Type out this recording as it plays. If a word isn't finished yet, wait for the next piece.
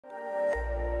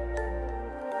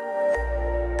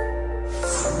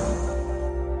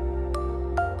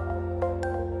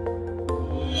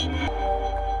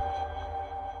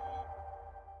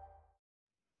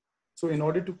So in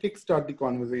order to kickstart the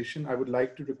conversation, I would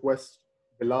like to request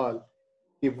Bilal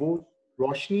कि वो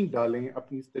रोशनी डालें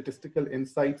अपनी statistical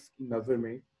insights की नज़र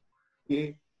में कि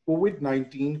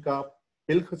कोविड-19 का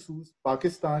बिलखसूस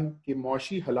पाकिस्तान के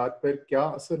मौशी हालात पर क्या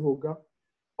असर होगा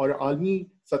और आलमी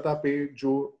सतह पे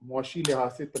जो मौशी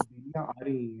लिहाज से तब्दीलियां आ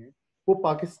रही हैं वो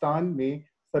पाकिस्तान में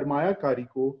सरमायाकारी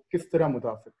को किस तरह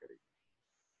मुतासर करेगी.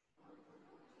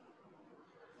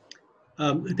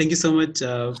 Thank you so much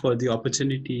for the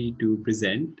opportunity to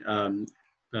present.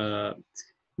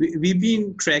 We've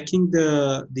been tracking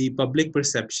the public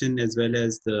perception as well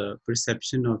as the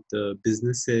perception of the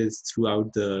businesses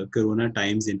throughout the Corona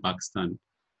times in Pakistan.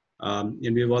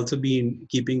 And we've also been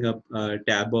keeping up a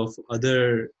tab of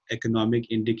other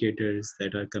economic indicators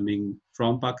that are coming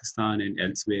from Pakistan and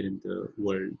elsewhere in the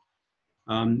world.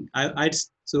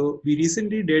 So we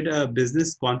recently did a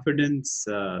business confidence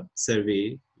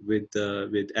survey with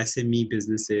SME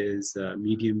businesses,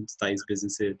 medium-sized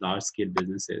businesses, large-scale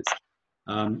businesses,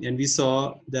 and we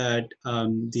saw that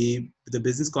the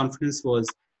business confidence was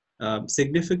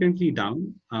significantly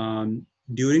down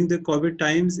during the COVID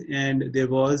times, and there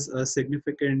was a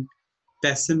significant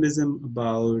pessimism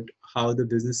about how the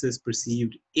businesses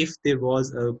perceived if there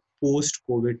was a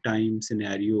post-COVID time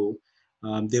scenario.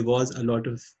 There was a lot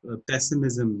of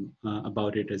pessimism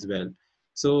about it as well.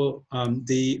 So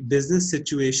the business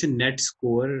situation net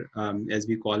score, as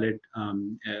we call it,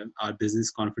 our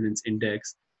business confidence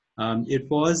index, it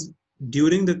was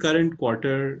during the current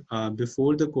quarter,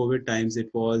 before the COVID times, it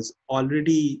was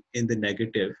already in the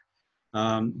negative,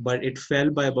 but it fell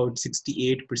by about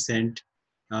 68%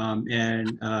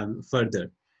 and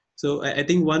further. So I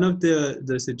think one of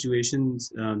the situations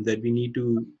that we need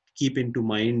to keep into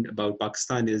mind about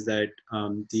Pakistan is that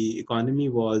the economy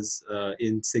was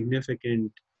in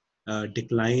significant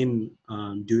decline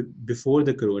before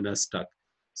the corona struck.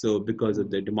 So because of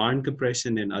the demand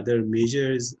compression and other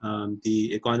measures,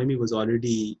 the economy was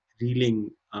already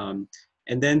reeling, and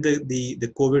then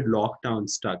the COVID lockdown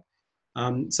struck.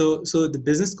 So the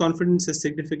business confidence is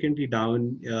significantly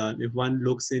down. If one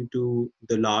looks into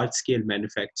the large scale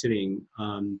manufacturing,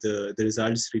 the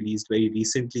results released very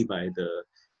recently by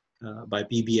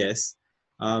PBS,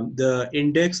 the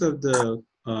index of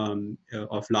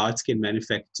of large scale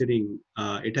manufacturing,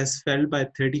 it has fell by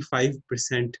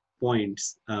 35%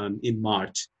 points in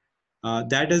March.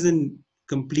 That doesn't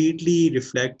completely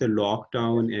reflect the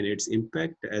lockdown and its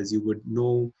impact. As you would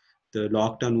know, the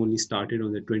lockdown only started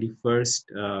on the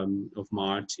 21st of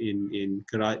March in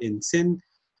Sindh,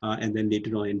 and then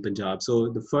later on in Punjab. So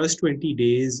the first 20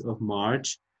 days of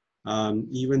March,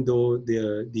 even though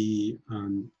the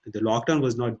lockdown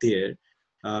was not there,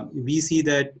 we see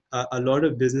that a lot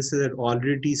of businesses had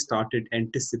already started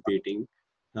anticipating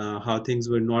how things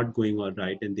were not going all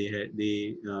right, and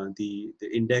the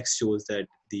index shows that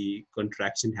the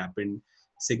contraction happened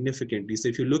significantly. So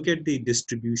if you look at the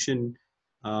distribution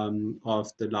of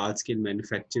the large scale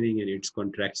manufacturing and its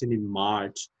contraction in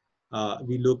March,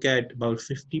 we look at about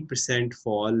 50%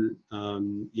 fall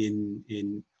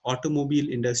in automobile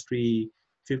industry,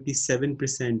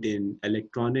 57% in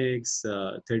electronics,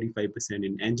 35%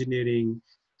 in engineering,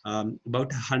 about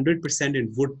 100%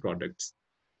 in wood products.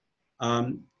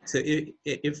 So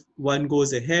if one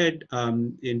goes ahead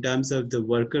in terms of the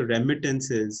worker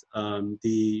remittances,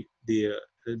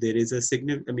 there is a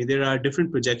significant. I mean, there are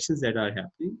different projections that are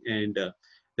happening, and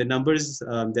the numbers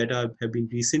that have been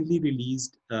recently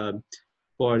released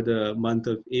for the month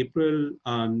of April,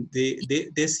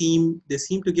 they seem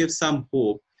to give some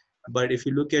hope. But if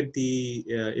you look at the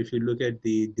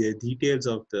details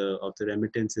of the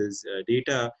remittances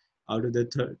data, out of the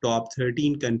top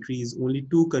 13 countries, only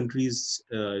 2 countries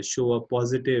show a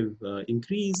positive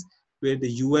increase, where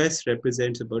the US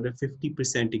represents about a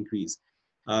 50% increase.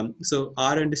 So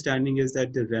our understanding is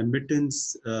that the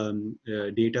remittance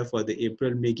data for the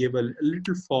April may give a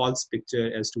little false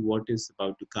picture as to what is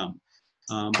about to come.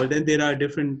 But then there are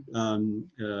different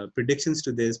predictions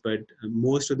to this, but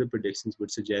most of the predictions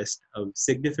would suggest a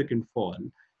significant fall.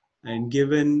 And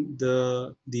given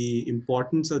the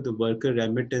importance of the worker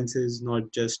remittances,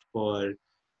 not just for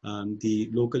the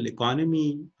local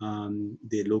economy,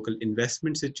 the local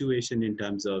investment situation in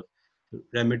terms of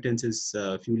remittances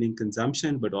fueling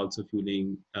consumption, but also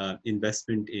fueling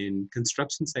investment in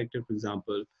construction sector, for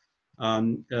example.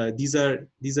 These are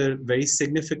very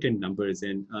significant numbers,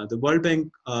 and the World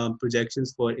Bank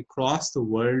projections for across the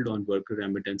world on worker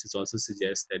remittances also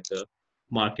suggest that the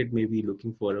market may be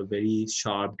looking for a very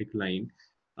sharp decline.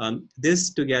 This,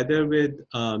 together with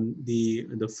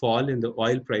the fall in the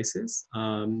oil prices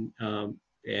and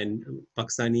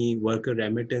Pakistani worker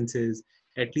remittances,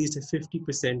 at least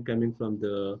 50% coming from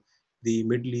the the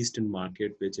Middle Eastern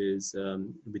market, which is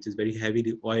very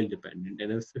heavily oil dependent,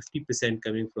 and a 50%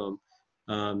 coming from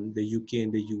the UK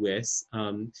and the US.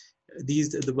 These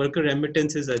the worker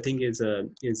remittances, I think, is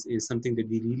something that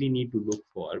we really need to look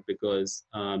for, because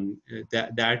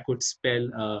that could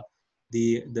spell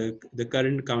the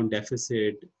current account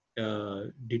deficit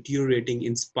deteriorating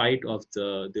in spite of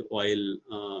the oil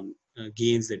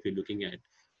gains that we're looking at.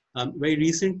 Very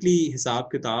recently,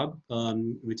 Hisab Kitab,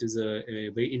 which is a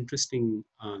very interesting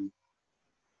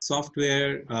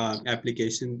software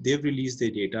application, they've released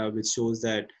their data, which shows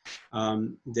that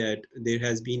that there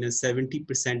has been a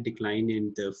 70% decline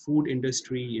in the food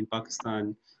industry in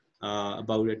Pakistan,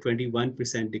 about a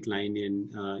 21% decline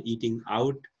in eating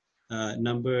out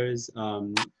numbers,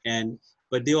 and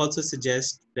but they also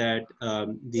suggest that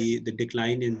the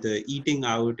decline in the eating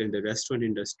out and the restaurant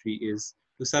industry is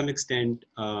to some extent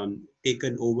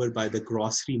taken over by the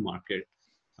grocery market.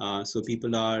 So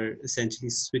people are essentially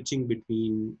switching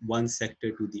between one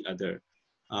sector to the other.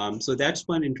 So that's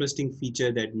one interesting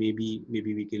feature that maybe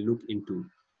we can look into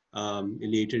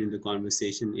later in the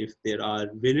conversation. If there are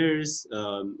winners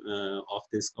of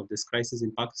this crisis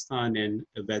in Pakistan, and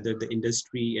whether the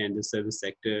industry and the service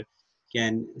sector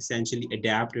can essentially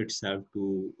adapt itself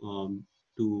to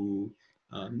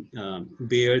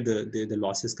bear the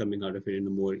losses coming out of it in a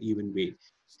more even way.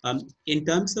 In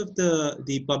terms of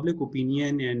the public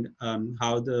opinion and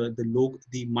how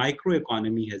the micro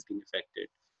economy has been affected,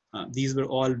 these were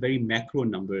all very macro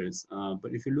numbers.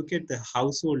 But if you look at the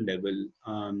household level,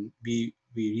 we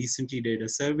recently did a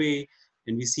survey,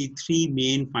 and we see three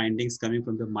main findings coming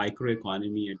from the micro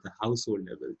economy at the household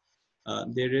level.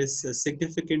 There is a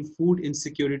significant food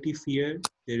insecurity fear.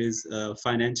 There is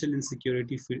financial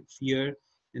insecurity fear,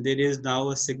 and there is now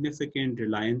a significant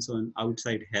reliance on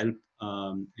outside help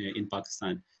in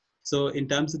Pakistan. So in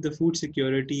terms of the food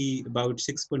security, about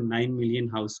 6.9 million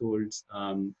households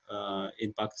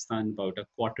in Pakistan, about a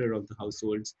quarter of the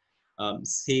households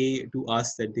say to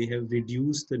us that they have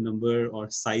reduced the number or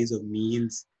size of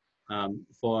meals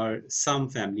for some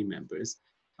family members.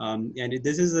 And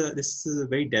this is a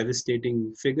very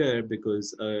devastating figure,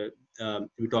 because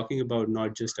we're talking about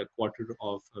not just a quarter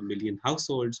of a million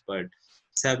households, but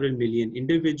several million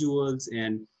individuals.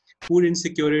 And food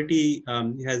insecurity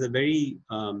has a very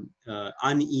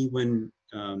uneven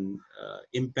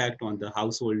impact on the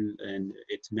household and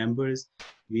its members.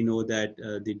 We know that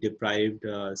the deprived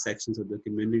sections of the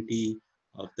community,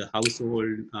 of the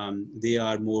household, they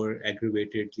are more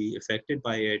aggravatedly affected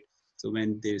by it. So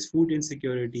when there's food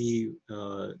insecurity,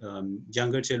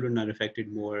 younger children are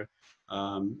affected more,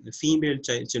 female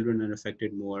children are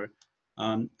affected more.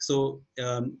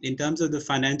 In terms of the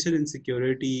financial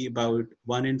insecurity, about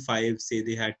 1 in 5 say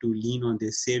they had to lean on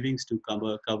their savings to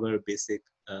cover basic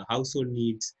household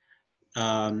needs.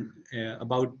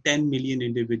 About 10 million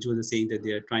individuals are saying that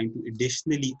they are trying to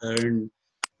additionally earn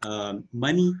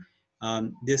money.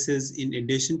 This is in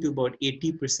addition to about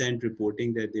 80%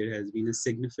 reporting that there has been a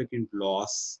significant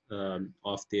loss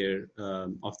of their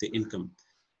income.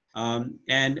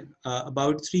 And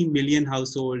about 3 million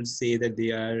households say that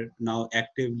they are now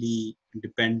actively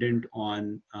dependent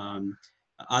on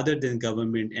other than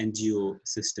government NGO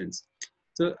assistance.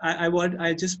 So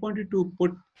I just wanted to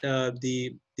put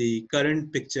the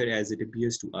current picture as it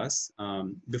appears to us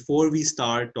before we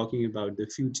start talking about the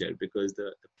future, because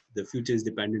the future is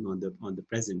dependent on the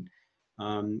present,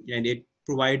 and it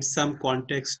provides some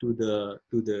context to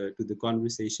the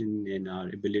conversation and our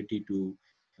ability to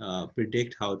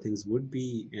predict how things would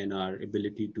be, and our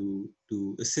ability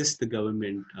to assist the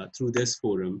government through this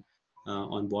forum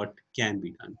on what can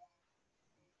be done.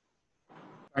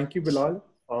 Thank you, Bilal,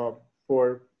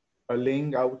 for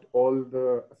laying out all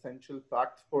the essential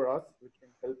facts for us, which can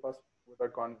help us with our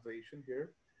conversation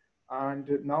here.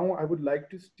 And now I would like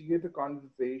to steer the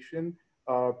conversation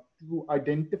to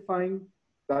identifying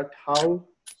that how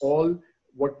all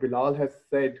what Bilal has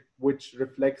said, which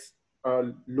reflects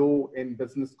low in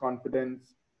business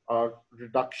confidence,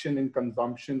 reduction in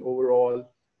consumption overall,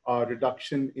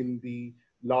 reduction in the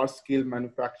large-scale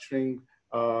manufacturing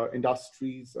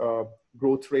industries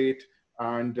growth rate,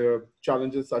 and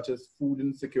challenges such as food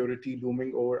insecurity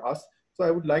looming over us. So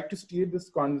I would like to steer this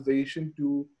conversation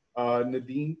to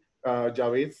Nadeem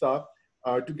Javaid Saab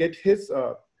to get his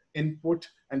input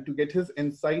and to get his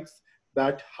insights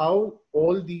that how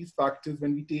all these factors,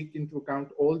 when we take into account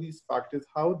all these factors,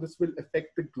 how this will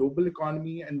affect the global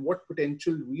economy and what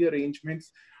potential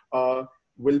rearrangements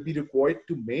will be required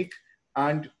to make.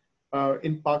 And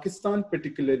in Pakistan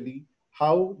particularly,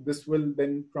 how this will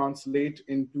then translate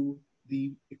into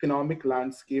the economic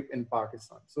landscape in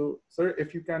Pakistan. So, sir,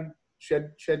 if you can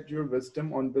shed your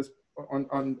wisdom on this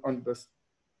on this?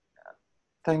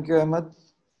 Thank you, Ahmed,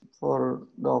 for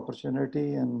the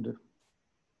opportunity. And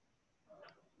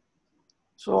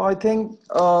so I think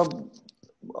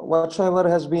whatsoever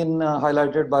has been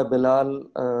highlighted by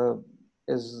Bilal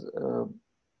is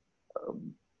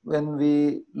when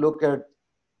we look at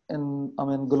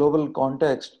global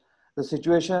context, the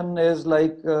situation is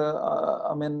like,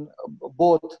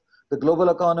 both the global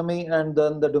economy and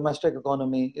then the domestic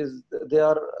economy they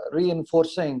are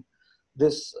reinforcing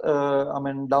this,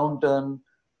 downturn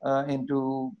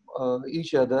into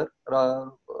each other.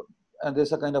 And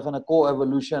there's a kind of a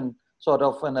co-evolution sort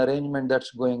of an arrangement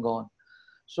that's going on.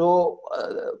 So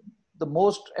the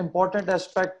most important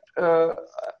aspect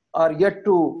are yet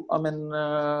to,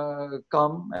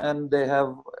 come, and they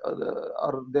have,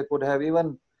 or they could have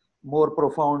even more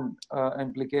profound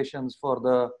implications for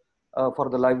the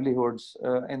livelihoods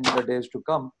in the days to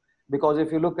come. Because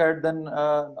if you look at, then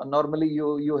normally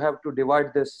you have to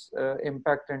divide this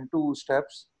impact in two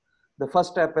steps. The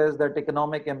first step is that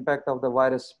economic impact of the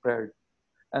virus spread.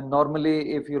 And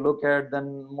normally, if you look at,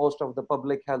 then most of the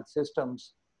public health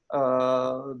systems,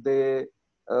 they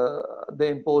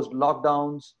imposed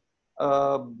lockdowns,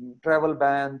 travel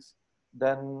bans,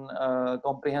 then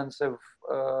comprehensive,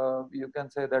 you can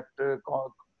say that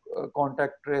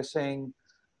contact tracing,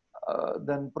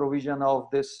 then provision of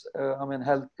this,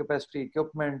 health capacity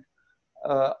equipment.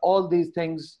 All these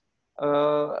things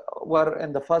were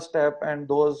in the first step, and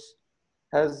those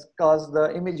has caused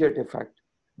the immediate effect.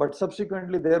 But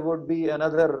subsequently, there would be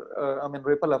another,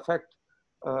 ripple effect,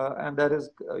 and that is,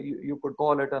 you could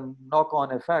call it a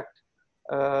knock-on effect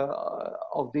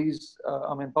of these,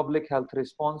 public health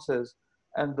responses.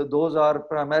 And those are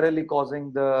primarily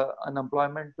causing the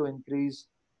unemployment to increase.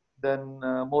 Then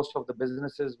most of the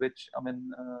businesses, which,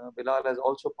 Bilal has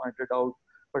also pointed out,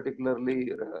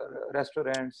 particularly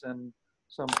restaurants and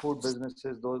some food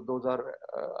businesses, those are,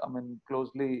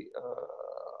 closely,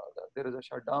 there is a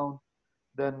shutdown.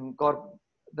 Then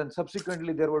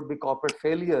subsequently there would be corporate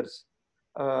failures,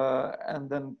 and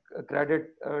then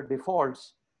credit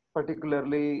defaults,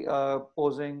 particularly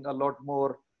posing a lot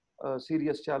more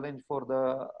serious challenge for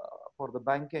the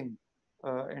banking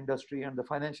industry and the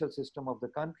financial system of the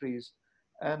countries.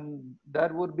 And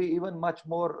that would be even much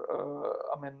more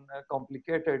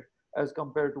complicated as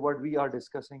compared to what we are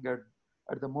discussing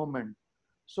at the moment.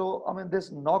 So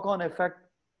this knock-on effect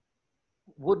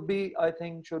would be, I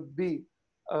think, should be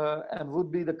and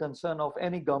would be the concern of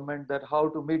any government, that how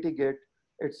to mitigate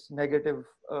its negative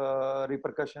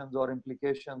repercussions or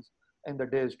implications in the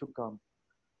days to come.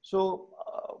 So,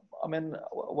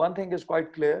 one thing is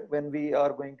quite clear when we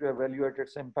are going to evaluate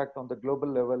its impact on the global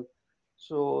level.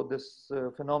 So this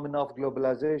phenomena of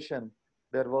globalization,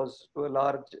 there was to a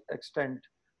large extent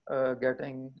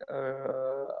getting,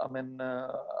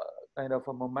 kind of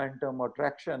a momentum or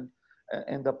traction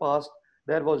in the past.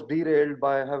 That was derailed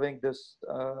by having this,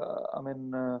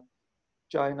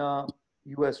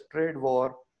 China-US trade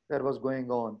war that was going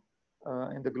on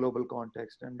in the global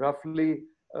context. And roughly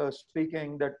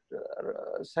speaking, that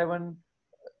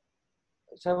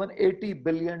 $780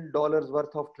 billion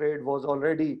worth of trade was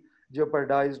already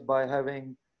jeopardized by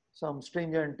having some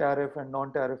stringent tariff and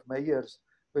non-tariff measures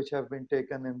which have been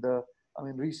taken in the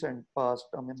recent past.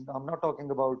 I'm not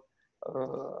talking about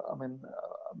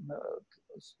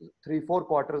 3-4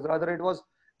 quarters. Rather, it was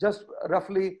just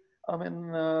roughly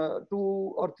 2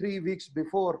 or 3 weeks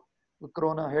before the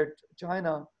corona hit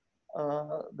China.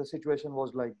 The situation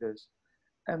was like this,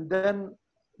 and then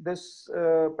this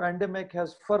pandemic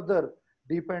has further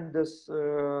deepened this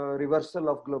reversal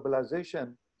of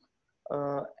globalization.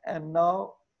 And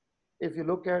now, if you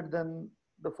look at, then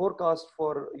the forecast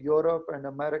for Europe and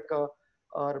America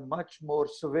are much more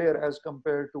severe as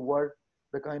compared to what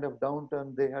the kind of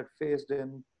downturn they had faced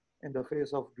in the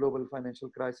face of global financial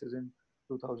crisis in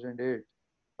 2008.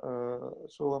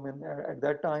 So at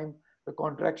that time, the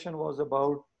contraction was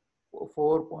about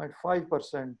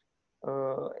 4.5%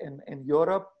 in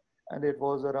Europe, and it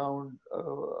was around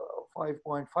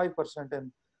 5.5%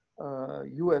 in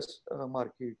US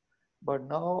market. But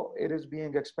now it is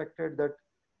being expected that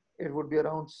it would be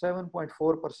around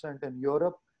 7.4% in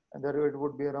Europe, and that it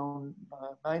would be around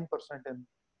 9% in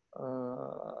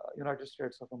United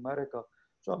States of America.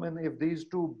 So if these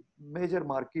two major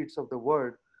markets of the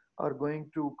world are going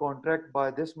to contract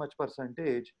by this much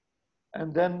percentage,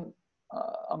 and then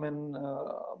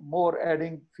more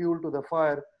adding fuel to the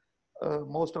fire,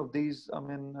 most of these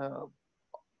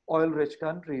oil-rich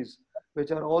countries,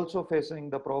 which are also facing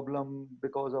the problem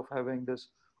because of having this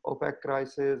OPEC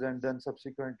crisis, and then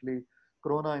subsequently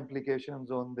corona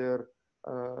implications on their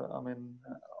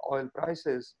oil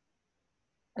prices.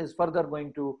 is further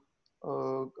going to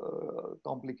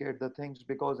complicate the things,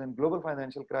 because in global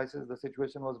financial crisis, the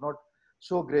situation was not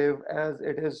so grave as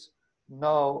it is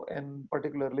now, in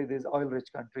particularly these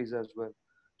oil-rich countries as well.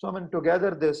 So I mean,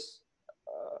 together this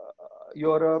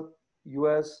Europe,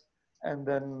 US, and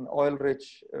then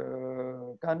oil-rich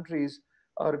countries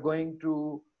are going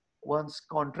to, once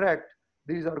contract,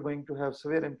 these are going to have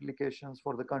severe implications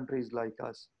for the countries like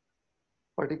us.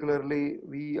 Particularly,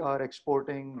 we are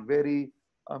exporting very,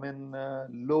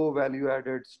 low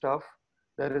value-added stuff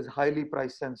that is highly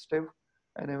price sensitive,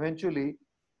 and eventually,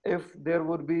 if there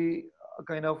would be a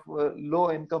kind of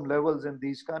low income levels in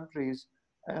these countries,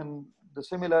 and the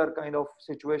similar kind of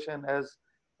situation as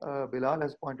Bilal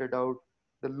has pointed out,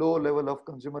 the low level of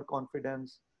consumer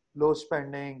confidence, low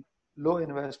spending, low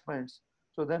investments.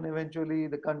 So then eventually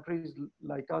the countries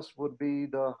like us would be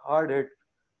the hard hit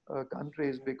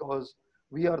countries, because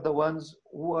we are the ones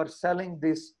who are selling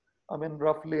this,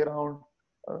 roughly around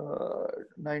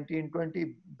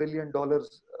 19-20 billion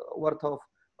dollars worth of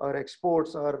our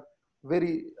exports are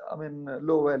very,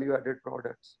 low value added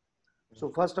products.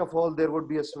 So first of all, there would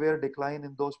be a severe decline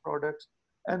in those products,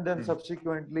 and then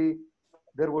subsequently,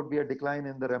 there would be a decline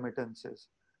in the remittances.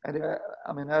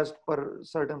 And as per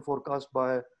certain forecast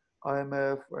by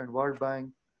IMF and World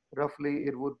Bank, roughly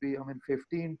it would be,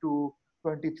 15 to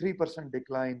 23%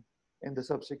 decline in the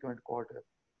subsequent quarter.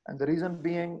 And the reason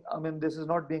being, this is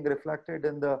not being reflected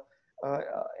in the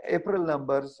April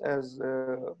numbers, as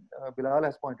Bilal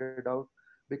has pointed out,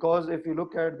 because if you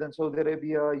look at then Saudi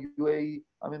Arabia, UAE,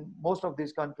 most of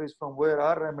these countries from where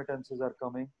our remittances are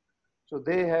coming, so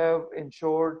they have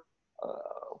ensured,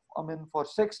 for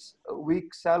 6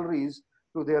 weeks salaries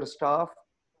to their staff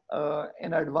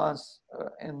in advance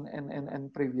in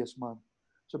previous month.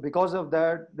 So because of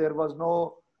that, there was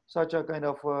no such a kind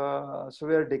of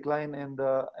severe decline in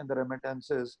the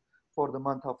remittances for the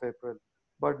month of April.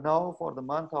 But now for the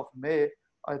month of May,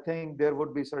 I think there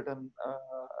would be certain,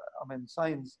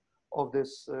 signs of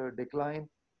this decline.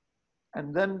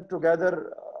 And then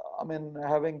together,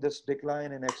 having this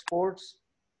decline in exports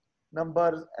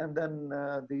numbers, and then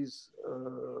these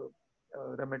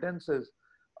remittances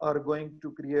are going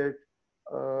to create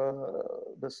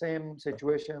the same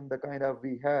situation, the kind of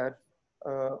we had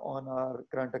on our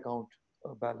current account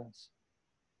balance.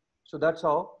 So that's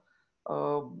how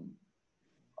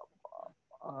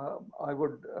I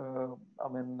would,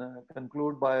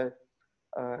 conclude by,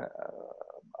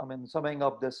 summing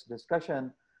up this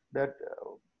discussion, that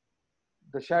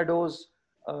the shadows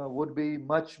would be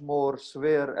much more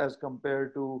severe as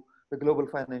compared to the global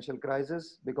financial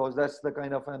crisis, because that's the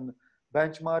kind of an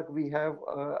benchmark we have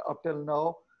up till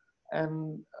now.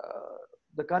 And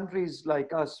the countries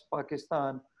like us,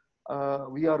 Pakistan,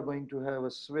 we are going to have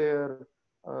a severe,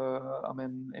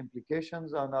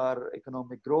 implications on our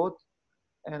economic growth,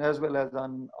 and as well as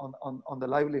on the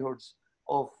livelihoods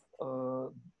of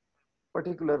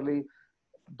particularly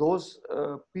those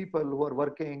people who are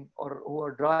working or who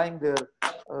are drawing their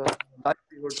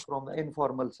livelihoods from the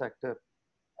informal sector.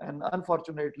 And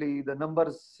unfortunately, the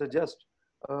numbers suggest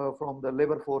from the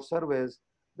labor force surveys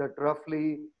that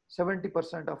roughly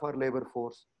 70% of our labor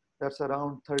force, that's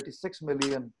around 36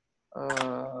 million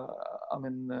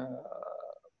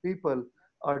people,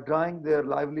 are drawing their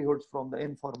livelihoods from the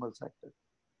informal sector.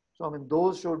 So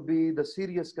those should be the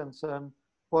serious concern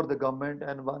for the government.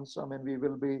 And once we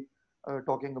will be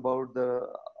talking about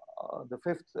the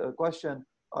fifth question,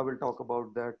 I will talk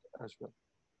about that as well.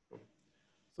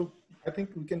 So I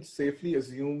think we can safely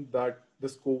assume that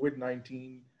this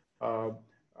COVID-19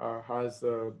 has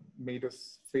made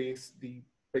us face the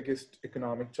biggest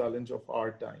economic challenge of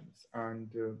our times, and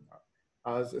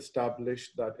has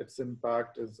established that its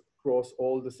impact is across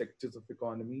all the sectors of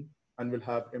economy and will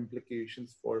have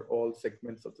implications for all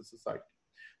segments of the society.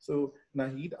 So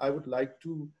Naheed, I would like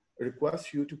to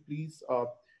request you to please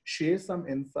share some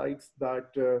insights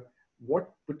that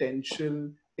what potential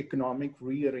economic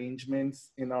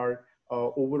rearrangements in our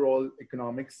overall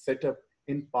economic setup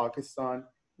in Pakistan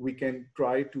we can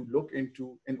try to look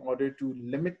into in order to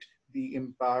limit the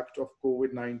impact of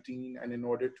COVID-19 and in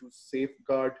order to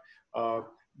safeguard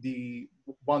the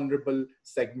vulnerable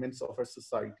segments of our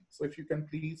society. So if you can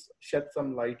please shed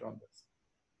some light on this.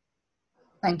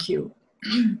 Thank you.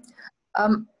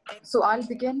 So I'll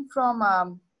begin from,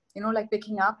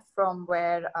 picking up from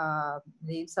where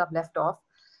Nadeem Saab left off,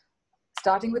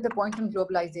 starting with the point on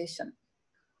globalization.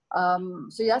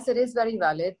 So yes, it is very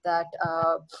valid that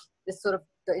this sort of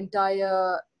the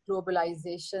entire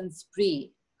globalization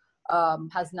spree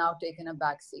has now taken a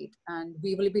backseat, and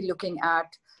we will be looking at,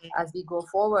 as we go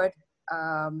forward,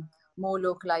 more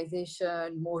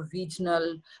localization, more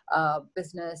regional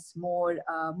business, more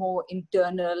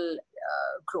internal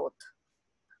growth.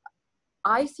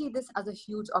 I see this as a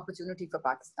huge opportunity for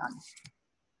Pakistan.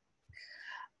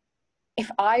 If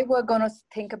I were going to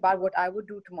think about what I would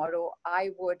do tomorrow, I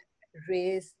would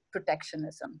raise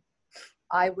protectionism.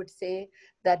 I would say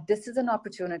that this is an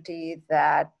opportunity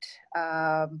that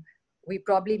we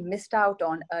probably missed out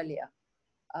on earlier.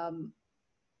 I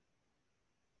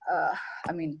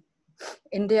mean,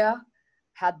 India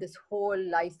had this whole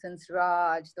license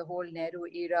Raj, the whole Nehru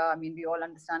era. I mean, we all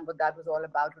understand what that was all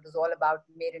about. It was all about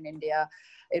made in India.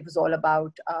 It was all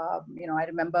about, you know, I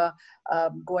remember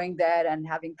going there and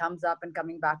having thumbs up and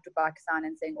coming back to Pakistan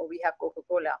and saying, oh, we have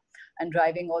Coca-Cola, and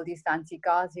driving all these fancy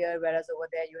cars here, whereas over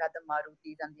there you had the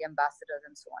Marutis and the ambassadors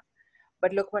and so on.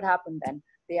 But look what happened then.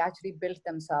 They actually built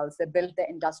themselves. They built the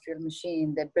industrial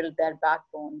machine. They built their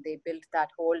backbone. They built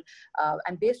that whole,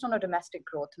 and based on a domestic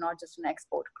growth, not just an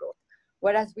export growth.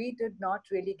 Whereas we did not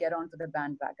really get onto the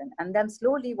bandwagon. And then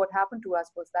slowly what happened to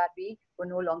us was that we were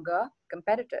no longer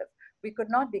competitive. We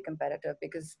could not be competitive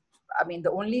because, I mean,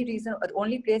 the only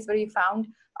place where we found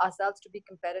ourselves to be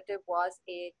competitive was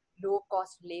a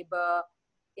low-cost labor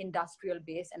industrial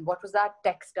base. And what was that?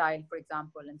 Textile, for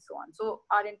example, and so on. So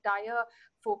our entire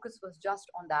focus was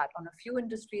just on that. On a few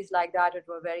industries like that, it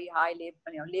were very high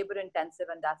labor intensive,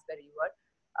 and that's where you were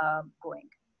going.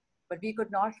 But we could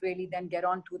not really then get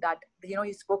on to that. You know,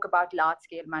 you spoke about large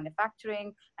scale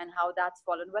manufacturing and how that's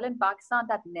fallen. Well, in Pakistan,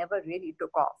 that never really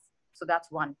took off. So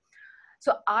that's one.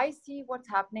 So I see what's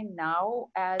happening now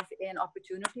as an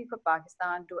opportunity for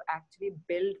Pakistan to actually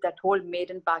build that whole made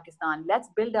in Pakistan. Let's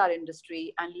build our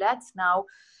industry, and let's now,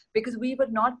 because we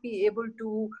would not be able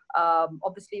to,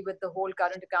 obviously with the whole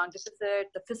current account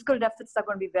deficit, the fiscal deficits are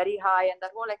going to be very high, and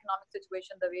that whole economic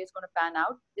situation, the way it's going to pan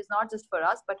out is not just for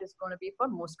us, but it's going to be for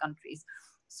most countries.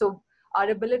 So our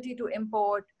ability to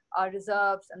import, our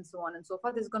reserves and so on and so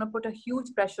forth is going to put a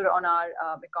huge pressure on our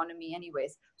economy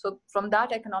anyways. So from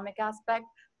that economic aspect,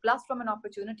 plus from an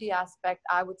opportunity aspect,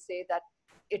 I would say that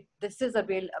this is a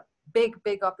real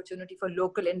big opportunity for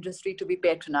local industry to be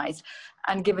patronized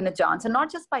and given a chance. And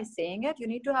not just by saying it, you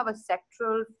need to have a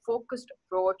sectoral focused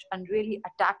approach and really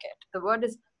attack it. The word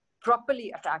is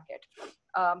properly attack it.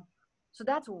 So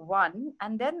that's one.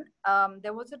 And then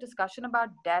there was a discussion about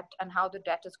debt and how the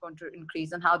debt is going to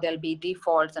increase and how there'll be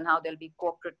defaults and how there'll be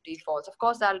corporate defaults. Of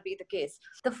course, that'll be the case.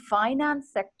 The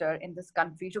finance sector in this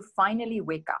country should finally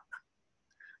wake up.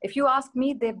 If you ask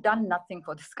me, they've done nothing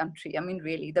for this country. I mean,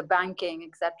 really, the banking,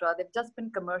 etc. They've just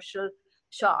been commercial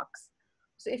sharks.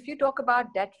 So if you talk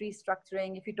about debt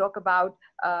restructuring, if you talk about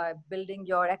building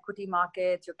your equity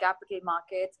markets, your capital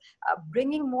markets,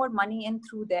 bringing more money in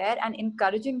through there and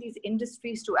encouraging these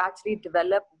industries to actually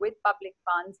develop with public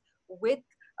funds, with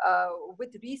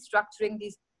restructuring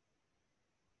these,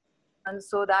 and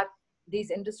so that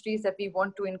these industries that we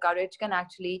want to encourage can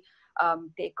actually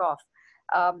take off.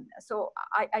 So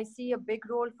I see a big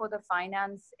role for the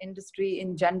finance industry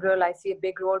in general. I see a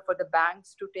big role for the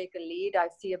banks to take a lead. I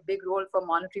see a big role for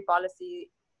monetary policy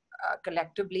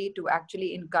collectively to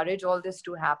actually encourage all this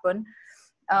to happen.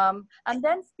 And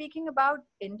then speaking about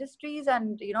industries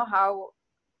and, you know,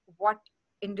 what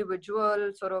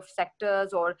individual sort of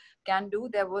sectors or can do,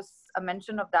 there was a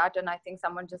mention of that. And I think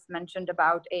someone just mentioned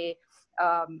about a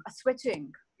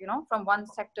switching, you know, from one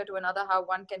sector to another, how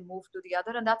one can move to the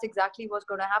other. And that's exactly what's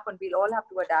going to happen. We'll all have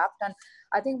to adapt. And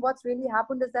I think what's really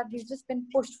happened is that we've just been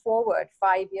pushed forward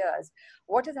 5 years.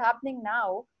 What is happening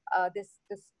now,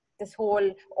 this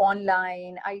whole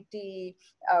online, IT,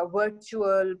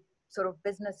 virtual sort of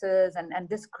businesses and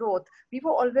this growth, we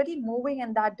were already moving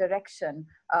in that direction.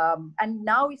 And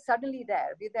now we're suddenly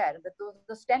there. We're there.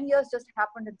 Those 10 years just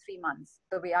happened in 3 months,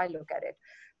 the way I look at it.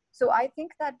 So I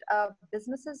think that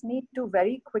businesses need to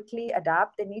very quickly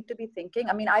adapt. They need to be thinking.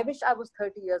 I mean, I wish I was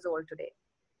 30 years old today.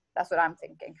 That's what I'm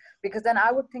thinking. Because then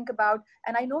I would think about,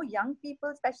 and I know young people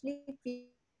especially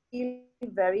feel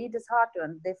very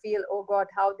disheartened. They feel, oh God,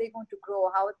 how are they going to grow?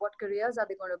 What careers are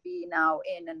they going to be now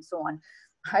in, and so on.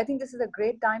 I think this is a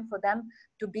great time for them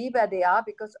to be where they are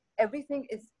because everything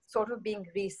is sort of being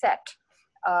reset.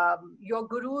 Your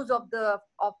gurus of the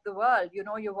world, you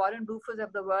know, your Warren Buffetts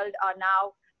of the world are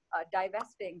now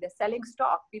divesting. They're selling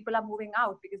stock. People are moving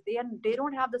out because they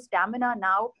don't have the stamina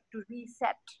now to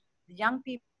reset. The young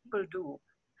people do.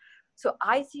 So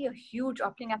I see a huge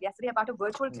opening up yesterday about a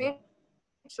virtual trade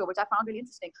show, which I found really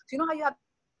interesting. So you know how you have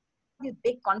these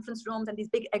big conference rooms and these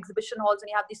big exhibition halls, and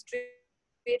you have these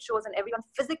trade shows and everyone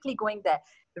physically going there.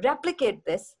 Replicate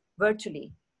this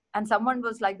virtually. And someone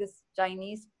was like, this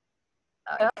Chinese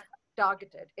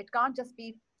targeted. It can't just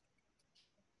be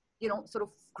sort of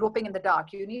groping in the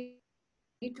dark. You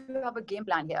need to have a game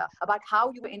plan here about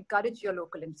how you encourage your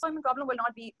local industry. Employment problem will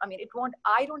not be, it won't,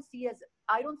 I don't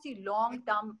see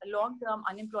long-term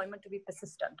unemployment to be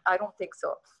persistent. I don't think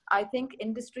so. I think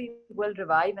industry will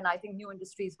revive, and I think new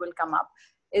industries will come up.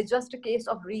 It's just a case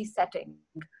of resetting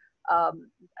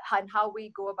and how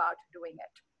we go about doing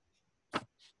it.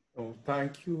 Oh,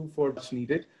 thank you for much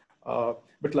needed.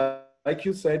 But like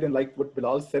you said, and like what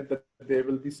Bilal said, that there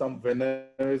will be some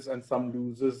winners and some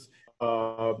losers.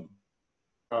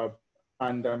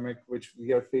 Pandemic which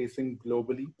we are facing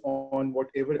globally, on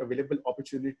whatever available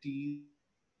opportunities,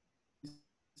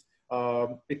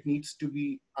 it needs to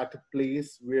be at a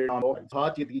place where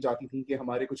बात ये दी जाती थी कि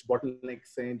हमारे कुछ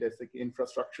bottlenecks हैं, जैसे कि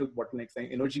infrastructural bottlenecks हैं,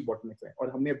 energy bottlenecks हैं,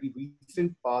 और हमने अभी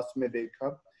recent past में देखा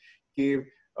कि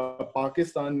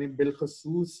पाकिस्तान ने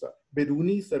बिलखसूस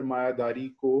बैरूनी सरमायादारी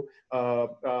को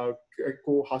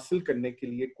हासिल करने के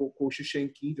लिए कोशिशें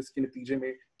की, जिसके नतीजे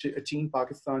में चीन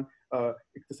पाकिस्तान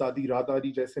इक्तिसादी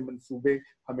राहदारी जैसे मंसूबे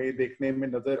हमें देखने में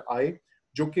नजर आए,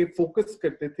 जो कि फोकस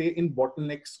करते थे इन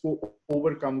बॉटलनेक्स को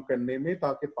ओवरकम करने में,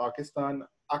 ताकि पाकिस्तान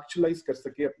एक्चुअलाइज कर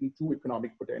सके अपनी ट्रू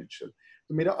इकोनॉमिक पोटेंशियल।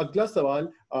 तो मेरा अगला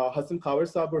सवाल हसन खावर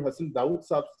साहब और हसन दाऊद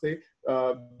साहब से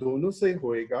दोनों से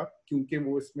होएगा, क्योंकि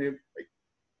वो इसमें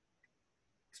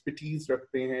एक्सपर्टीज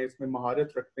रखते हैं, इसमें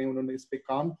महारत रखते हैं, उन्होंने इस पे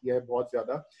काम किया है बहुत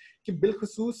ज्यादा, कि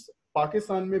बिलखसूस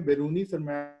पाकिस्तान में बैरूनी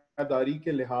सरमायादारी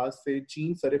के लिहाज से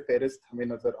चीन सर फहरिस्त हमें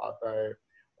नजर आता है,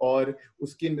 और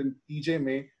उसके नतीजे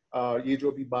में ये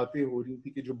जो अभी बातें हो रही थी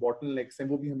कि जो बॉटलनेक्स हैं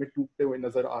वो भी हमें टूटते हुए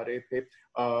नजर आ रहे थे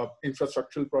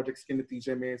इंफ्रास्ट्रक्चरल प्रोजेक्ट्स के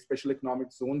नतीजे में, स्पेशल इकोनॉमिक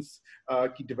जोन्स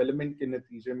की डेवलपमेंट के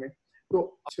नतीजे में। तो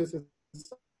अच्छे से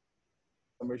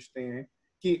समझते हैं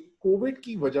कि कोविड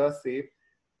की वजह से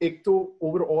एक तो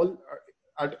overall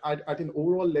eight an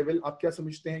overall level आप क्या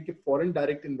समझते हैं कि फॉरेन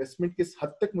डायरेक्ट इन्वेस्टमेंट किस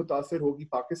हद तक मुतासर होगी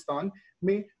पाकिस्तान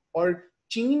में, और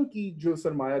चीन की जो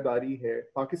सरमायादारी है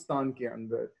पाकिस्तान के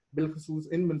अंदर बिलखसूस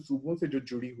इन मंसूबों से जो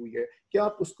जुड़ी हुई है, क्या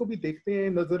आप उसको भी देखते हैं,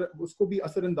 नजर उसको भी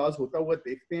असरअंदाज होता हुआ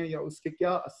देखते हैं, या उसके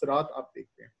क्या असरात आप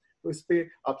देखते हैं? तो इस पे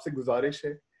आपसे गुजारिश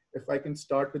है, if I can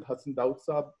start with Hassan Daud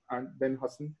Saab and then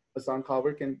Hassan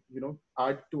Khawar can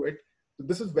add to it. So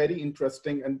this is very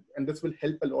interesting, and this will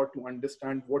help a lot to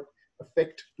understand what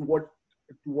effect to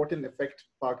what in effect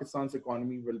Pakistan's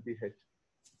economy will be hit.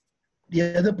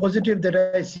 The other positive that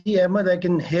I see, Ahmed, I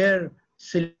can hear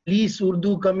Salis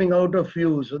Urdu coming out of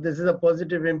you. So this is a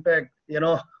positive impact,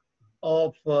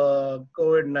 of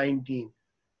COVID-19.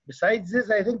 Besides this,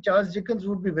 I think Charles Dickens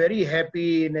would be very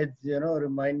happy in its,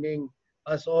 reminding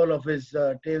us all of his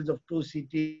tales of two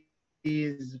cities,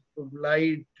 from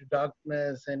light to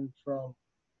darkness and from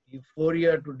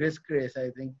euphoria to disgrace. I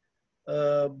think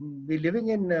we're living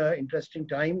in interesting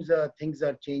times. Things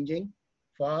are changing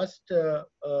fast,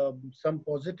 some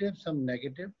positive, some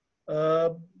negative.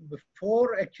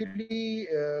 Before actually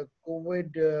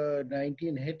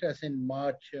COVID-19 hit us in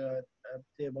March,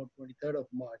 say about 23rd of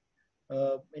March,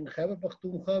 in Khyber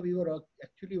Pakhtunkhwa, we were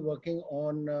actually working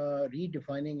on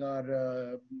redefining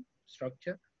our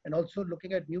structure and also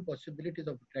looking at new possibilities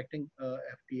of attracting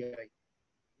FDI.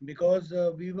 Because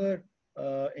we were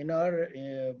in our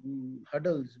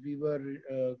huddles, we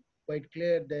were quite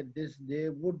clear that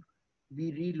there would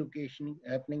be relocation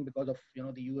happening because of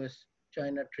the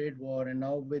US-China trade war, and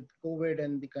now with COVID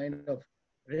and the kind of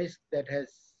risk that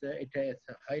it has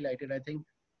highlighted, I think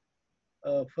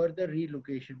further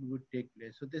relocation would take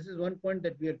place. So this is one point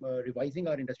that we are revising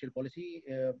our industrial policy,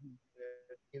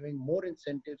 giving more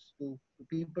incentives to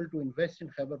people to invest in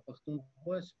Khyber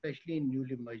Pakhtunkhwa, especially in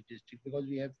newly merged district, because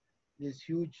we have this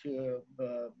huge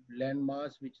land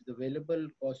mass which is available.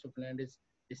 Cost of land is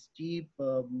steep,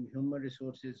 human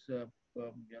resources,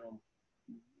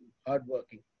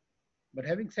 hardworking. But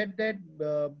having said that,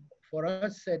 for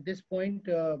us at this point,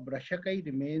 Rashakai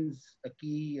remains a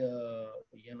key,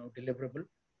 deliverable,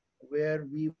 where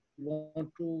we want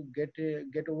to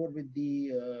get over with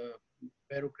the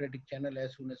bureaucratic channel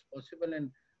as soon as possible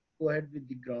and go ahead with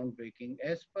the groundbreaking.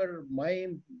 As per my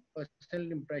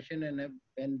personal impression and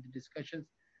the discussions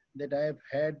that I have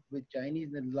had with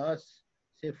Chinese in the last,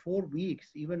 say, 4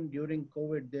 weeks, even during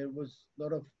COVID, there was a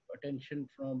lot of attention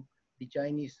from the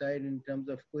Chinese side in terms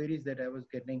of queries that I was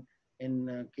getting in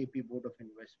KP Board of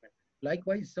Investment.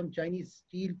 Likewise, some Chinese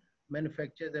steel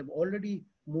manufacturers have already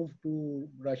moved to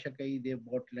Rashakai. They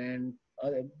bought land.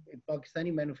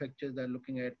 Pakistani manufacturers are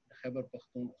looking at Khyber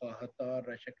Pakhtunkhwa, Hatar,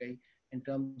 Rashakai in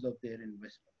terms of their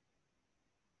investment.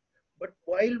 But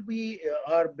while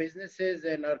our businesses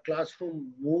and our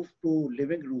classroom move to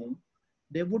living room,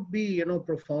 there would be,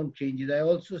 profound changes. I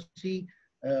also see,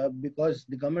 because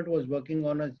the government was working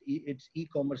on its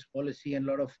e-commerce policy, and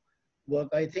a lot of work.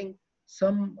 I think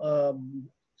some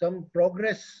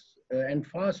progress and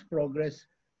fast progress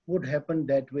would happen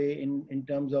that way in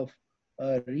terms of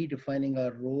redefining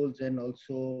our roles and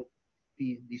also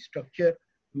the structure,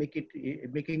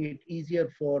 making it easier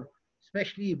for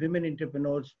especially women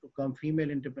entrepreneurs to come,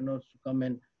 female entrepreneurs to come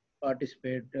and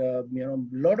participate.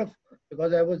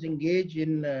 Because I was engaged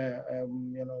in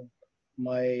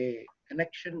my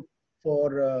connection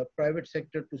for private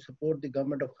sector to support the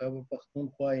government of Khyber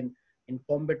Pakhtunkhwa in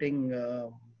combating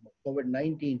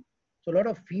COVID-19. So a lot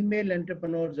of female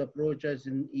entrepreneurs approach us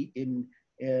in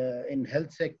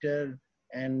health sector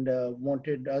and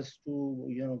wanted us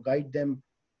to guide them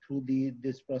through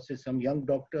this process. Some young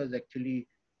doctors actually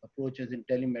approach us in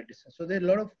telemedicine. So there's a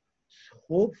lot of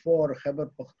hope for Khyber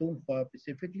Pakhtunkhwa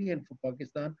specifically and for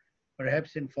Pakistan,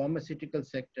 perhaps in pharmaceutical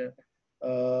sector,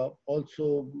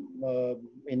 also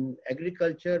in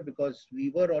agriculture, because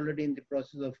we were already in the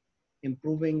process of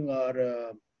improving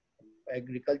our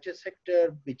agriculture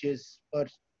sector, which is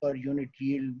per unit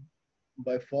yield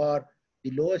by far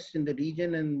the lowest in the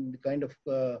region, and the kind of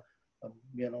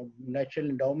natural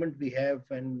endowment we have,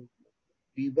 and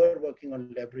we were working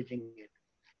on leveraging it.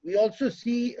 We also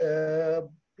see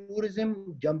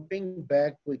tourism jumping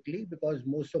back quickly because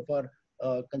most of our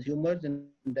consumers in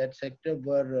that sector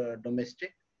were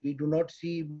domestic. We do not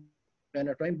see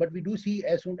China time, but we do see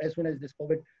as soon as this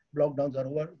COVID lockdowns are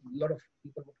over, a lot of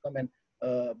people would come and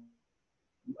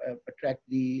attract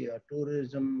the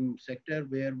tourism sector,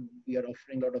 where we are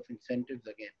offering a lot of incentives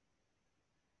again.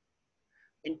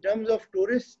 In terms of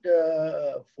tourists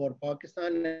for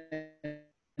Pakistan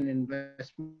and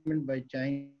investment by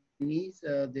Chinese,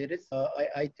 there is,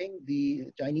 I think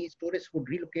the Chinese tourists would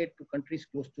relocate to countries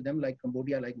close to them like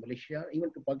Cambodia, like Malaysia,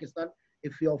 even to Pakistan,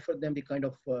 if we offer them the kind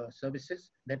of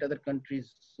services that other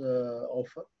countries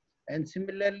offer. And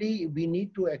similarly, we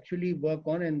need to actually work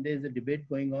on, and there's a debate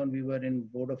going on. We were in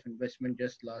Board of Investment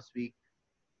just last week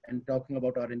and talking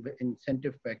about our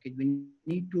incentive package. We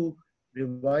need to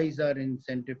revise our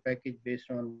incentive package based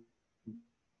on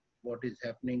what is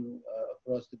happening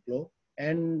across the globe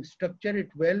and structure it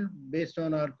well based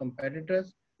on our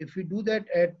competitors. If we do that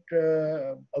at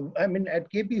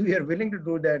KP, we are willing to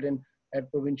do that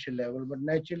at provincial level, but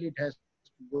naturally it has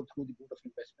to go through the Board of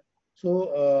Investment.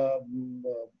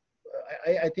 So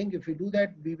I think if we do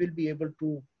that, we will be able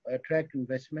to attract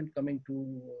investment coming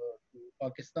to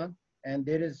Pakistan, and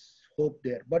there is hope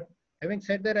there. But having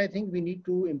said that, I think we need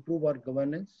to improve our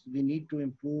governance. We need to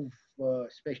improve,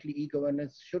 especially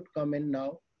e-governance should come in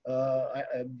now.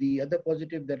 The other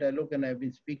positive that I look and I've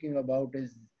been speaking about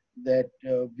is that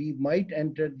we might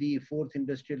enter the fourth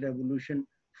industrial revolution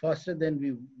faster than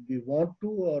we want to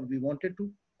or we wanted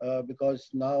to, because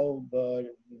now the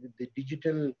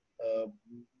digital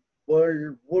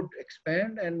world would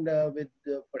expand, and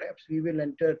perhaps we will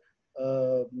enter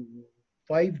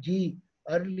 5G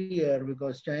earlier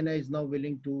because China is now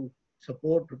willing to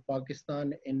support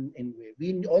Pakistan in way.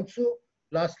 We also,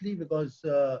 lastly, because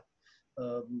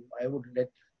I would let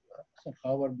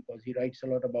Khawar, because he writes a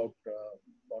lot about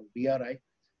on BRI.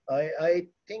 I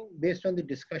think based on the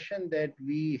discussion that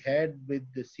we had with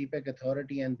the CPEC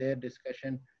authority and their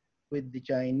discussion with the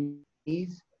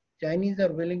Chinese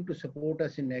are willing to support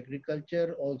us in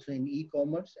agriculture, also in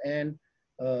e-commerce, and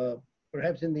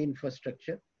perhaps in the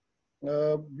infrastructure.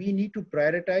 We need to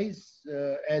prioritize,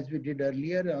 as we did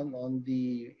earlier, on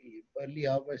the early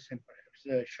harvest and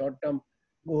perhaps short-term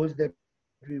goals that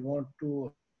we want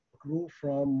to accrue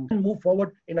from, move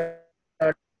forward in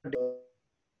our,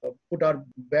 put our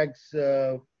bags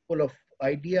full of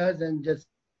ideas and just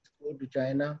go to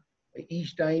China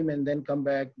each time and then come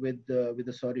back with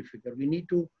a sorry figure. We need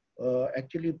to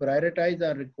actually prioritize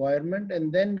our requirement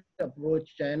and then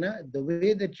approach China the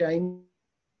way the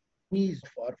Chinese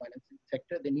for our financing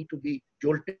sector. They need to be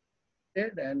jolted,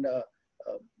 and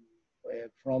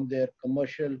from their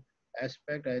commercial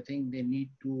aspect, I think they need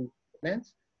to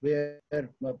finance where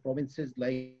provinces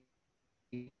like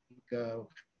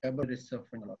Khyber is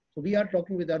suffering a lot. So we are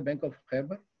talking with our Bank of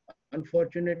Khyber.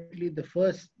 Unfortunately, the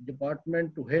first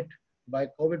department to hit by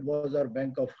COVID was our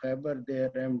Bank of Khyber. Their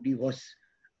MD was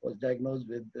diagnosed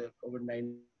with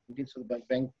COVID-19, so the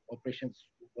bank operations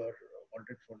were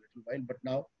halted for a little while, but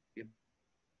now we're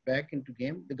back into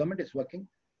game. The government is working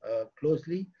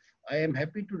closely. I am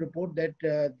happy to report that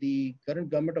the current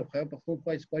government of Khyber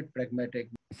Pakhtunkhwa is quite pragmatic.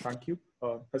 Thank you.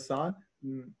 Hassan,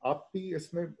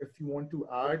 if you want to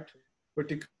add,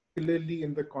 particularly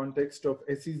in the context of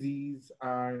SEZs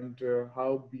and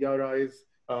how BRI's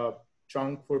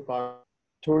chunk for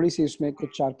थोड़ी सी इसमें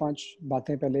कुछ 4-5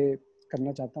 बातें पहले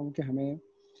करना चाहता हूँ कि हमें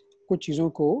कुछ चीज़ों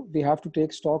को we have to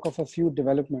take stock of a few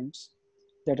developments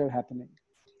that are happening.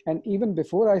 And even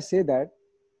before I say that,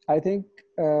 I think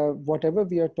whatever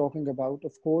we are talking about,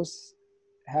 of course,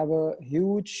 have a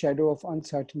huge shadow of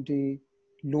uncertainty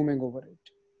looming over it,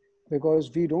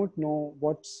 because we don't know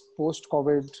what's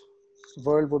post-COVID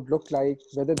world would look like,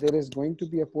 whether there is going to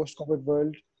be a post-COVID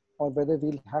world or whether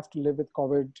we'll have to live with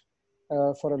COVID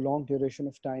for a long duration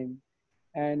of time.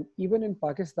 And even in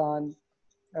Pakistan,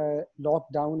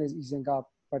 lockdown is easing up,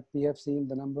 but we have seen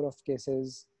the number of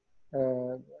cases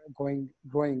growing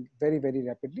very, very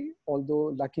rapidly.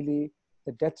 Although luckily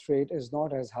the death rate is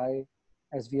not as high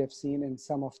as we have seen in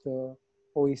some of the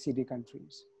OECD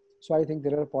countries. So I think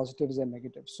there are positives and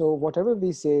negatives. So whatever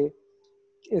we say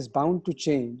is bound to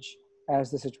change as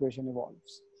the situation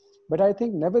evolves. But I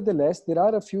think nevertheless, there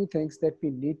are a few things that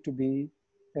we need to be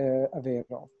aware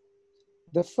of.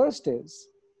 The first is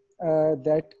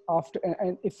that after,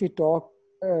 and if we talk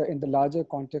in the larger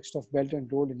context of Belt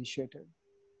and Road Initiative,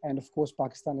 and of course,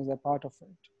 Pakistan is a part of it.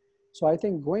 So I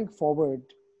think going forward,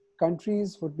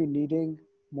 countries would be needing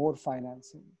more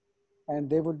financing, and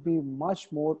they would be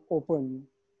much more open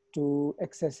to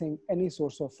accessing any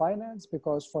source of finance,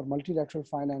 because for multilateral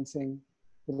financing,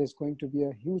 there is going to be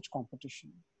a huge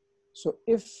competition. So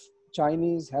if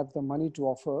Chinese have the money to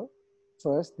offer,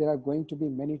 first, there are going to be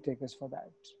many takers for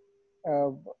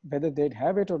that. Whether they'd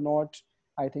have it or not,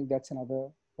 I think that's another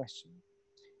question.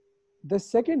 The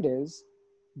second is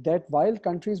that while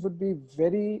countries would be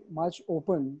very much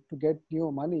open to get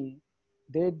new money,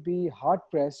 they'd be hard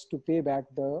pressed to pay back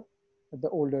the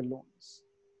older loans.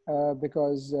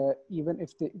 Because even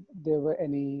if there were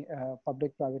any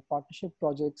public-private partnership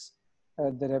projects,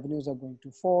 the revenues are going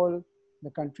to fall. The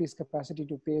country's capacity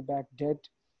to pay back debt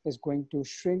is going to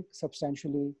shrink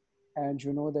substantially. And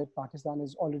you know that Pakistan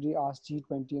has already asked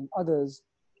G20 and others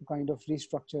to kind of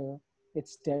restructure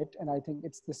its debt. And I think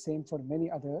it's the same for many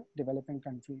other developing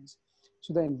countries.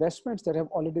 So the investments that have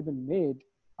already been made,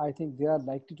 I think they are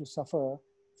likely to suffer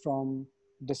from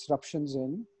disruptions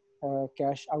in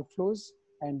cash outflows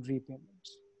and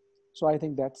repayments. So I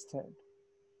think that's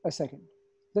second.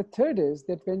 The third is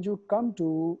that when you come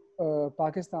to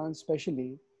Pakistan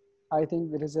especially, I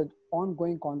think there is an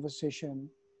ongoing conversation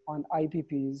on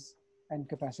IPPs and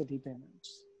capacity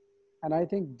payments. And I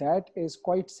think that is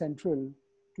quite central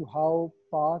to how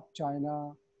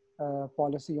Pak-China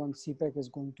policy on CPEC is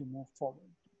going to move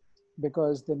forward.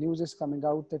 Because the news is coming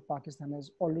out that Pakistan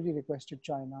has already requested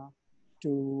China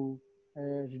to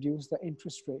reduce the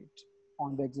interest rate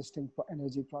on the existing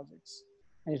energy projects.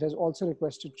 And it has also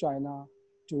requested China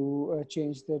to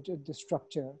change the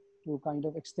structure to kind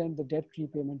of extend the debt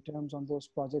repayment terms on those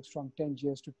projects from 10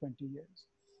 years to 20 years.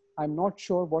 I'm not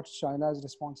sure what China's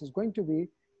response is going to be.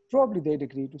 Probably they'd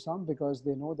agree to some because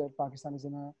they know that Pakistan is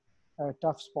in a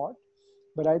tough spot.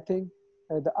 But I think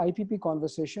the IPP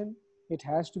conversation, it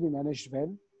has to be managed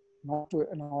well, not to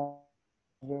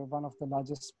one of the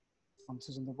largest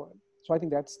sponsors in the world. So I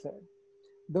think that's third.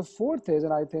 The fourth is,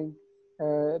 and I think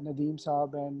Nadeem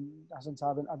Saab and Hassan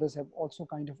Saab and others have also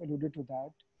kind of alluded to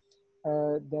that,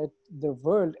 that the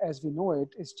world as we know it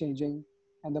is changing,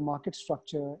 and the market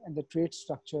structure and the trade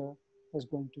structure is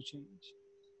going to change.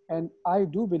 And I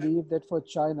do believe that for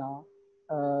China,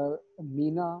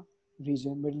 MENA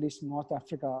region, Middle East, North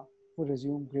Africa, will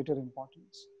resume greater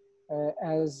importance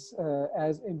as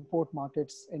import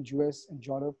markets in US and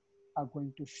Europe are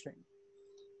going to shrink.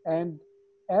 And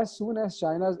as soon as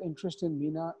China's interest in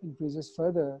MENA increases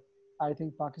further, I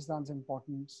think Pakistan's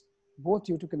importance, both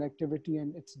due to connectivity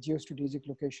and its geostrategic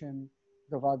location,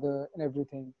 the weather and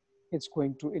everything, it's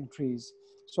going to increase.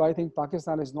 So I think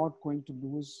Pakistan is not going to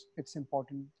lose its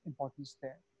importance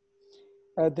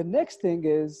there. The next thing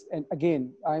is, and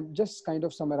again, I'm just kind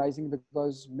of summarizing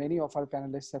because many of our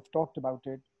panelists have talked about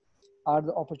it, are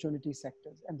the opportunity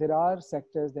sectors. And there are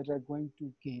sectors that are going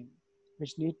to gain,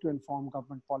 which need to inform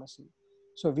government policy.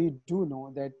 So we do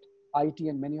know that IT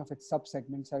and many of its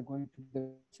sub-segments are going to be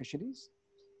the beneficiaries.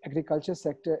 Agriculture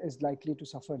sector is likely to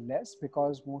suffer less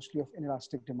because mostly of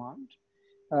inelastic demand.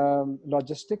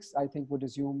 Logistics, I think, would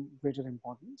assume greater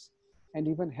importance. And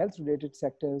even health-related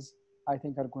sectors, I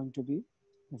think, are going to be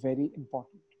very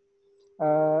important.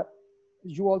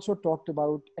 You also talked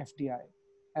about FDI.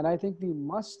 And I think we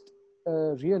must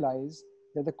realize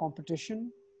that the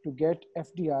competition to get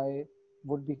FDI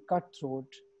would be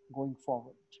cutthroat going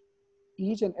forward.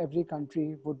 Each and every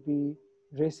country would be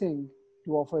racing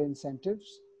to offer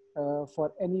incentives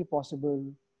for any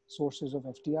possible sources of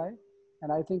FDI.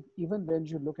 And I think even when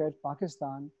you look at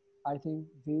Pakistan, I think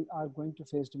we are going to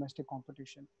face domestic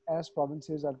competition. As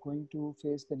provinces are going to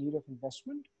face the need of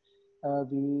investment,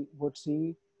 we would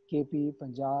see KP,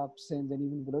 Punjab, Sindh, and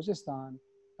even Balochistan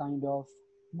kind of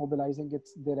mobilizing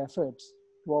their efforts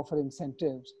to offer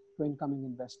incentives to incoming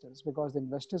investors, because the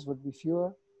investors would be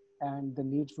fewer and the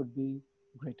needs would be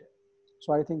greater.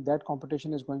 So I think that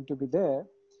competition is going to be there.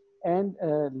 And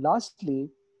lastly,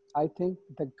 I think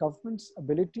the government's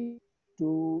ability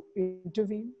to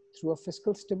intervene through a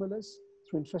fiscal stimulus,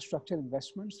 through infrastructure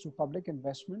investments, through public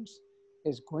investments,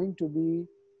 is going to be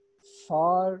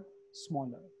far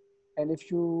smaller. And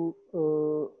if you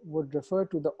would refer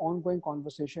to the ongoing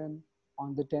conversation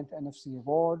on the 10th NFC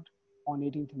award, on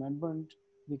 18th Amendment,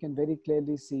 we can very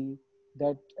clearly see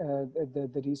that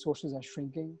the resources are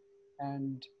shrinking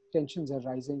and tensions are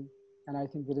rising. And I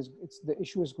think the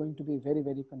issue is going to be very,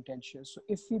 very contentious. So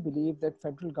if we believe that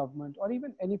federal government or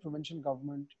even any provincial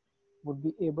government would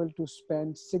be able to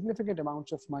spend significant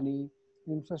amounts of money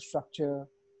in infrastructure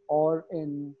or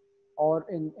to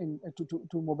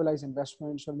mobilize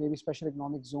investments or maybe special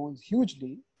economic zones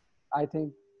hugely, I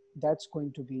think that's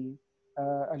going to be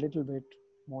a little bit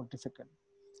more difficult.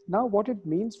 Now, what it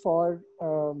means for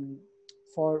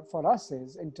us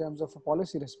is, in terms of a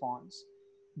policy response,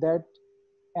 that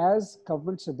as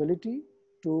government's ability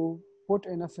to put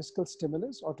in a fiscal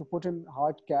stimulus or to put in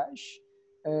hard cash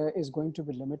is going to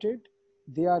be limited,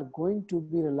 they are going to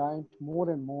be reliant more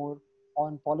and more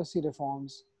on policy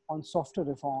reforms, on softer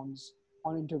reforms,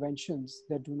 on interventions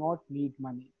that do not need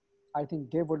money. I think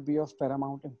they would be of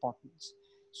paramount importance.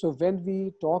 So when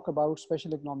we talk about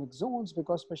special economic zones,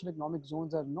 because special economic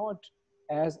zones are not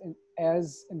as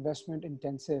investment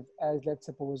intensive as, let's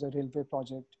suppose, a railway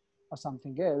project or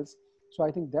something else. So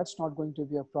I think that's not going to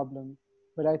be a problem.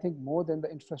 But I think more than the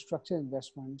infrastructure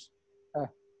investments, the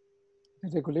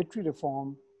regulatory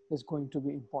reform is going to be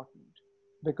important,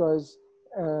 because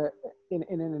in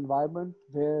an environment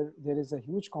where there is a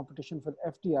huge competition for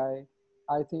FDI,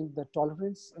 I think the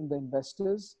tolerance in the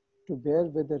investors to bear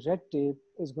with the red tape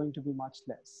is going to be much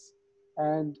less.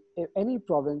 And if any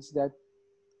province that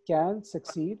can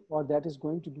succeed or that is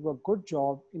going to do a good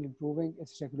job in improving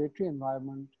its regulatory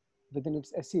environment within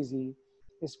its SEZ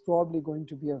is probably going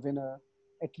to be a winner,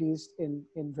 at least in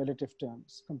relative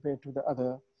terms compared to the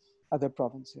other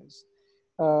provinces.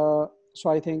 So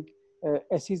I think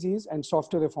SEZs and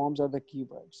software reforms are the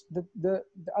keywords. The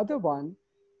other one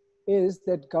is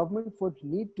that government would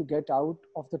need to get out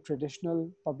of the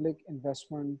traditional public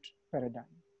investment paradigm.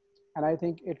 And I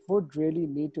think it would really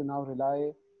need to now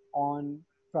rely on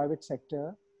private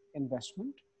sector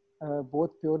investment,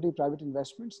 both purely private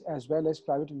investments as well as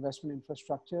private investment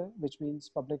infrastructure, which means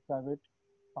public-private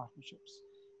partnerships.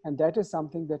 And that is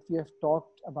something that we have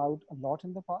talked about a lot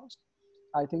in the past.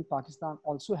 I think Pakistan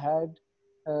also has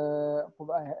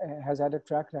had a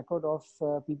track record of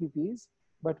PPPs,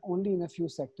 but only in a few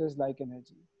sectors like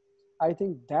energy. I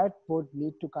think that would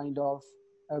need to kind of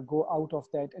go out of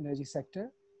that energy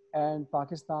sector, and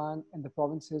Pakistan and the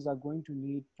provinces are going to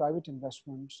need private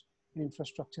investments in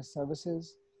infrastructure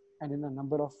services and in a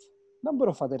number of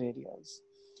other areas.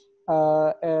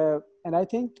 And I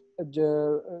think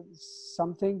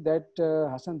something that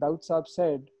Hassan Daud Saab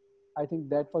said, I think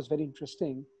that was very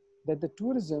interesting, that the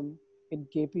tourism in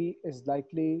KP is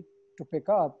likely to pick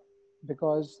up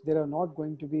because there are not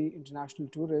going to be international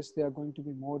tourists, there are going to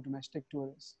be more domestic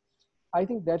tourists. I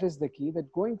think that is the key,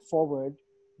 that going forward,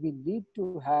 we need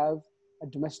to have a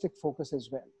domestic focus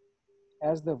as well.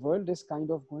 As the world is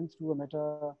kind of going through a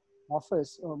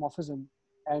metamorphism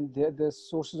and the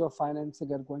sources of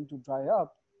financing are going to dry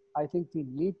up, I think we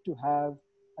need to have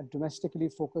a domestically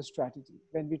focused strategy.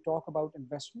 When we talk about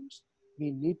investments,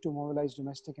 we need to mobilize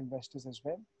domestic investors as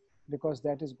well, because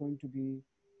that is going to be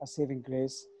a saving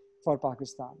grace for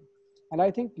Pakistan. And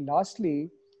I think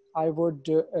lastly, I would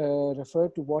refer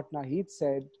to what Naheed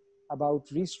said about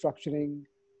restructuring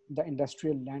the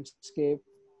industrial landscape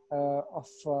of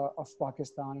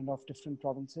Pakistan and of different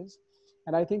provinces.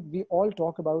 And I think we all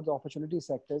talk about the opportunity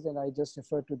sectors, and I just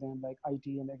refer to them like IT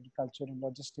and agriculture and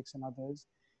logistics and others.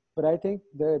 But I think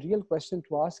the real question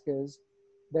to ask is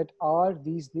that are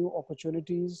these new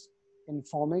opportunities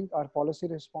informing our policy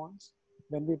response?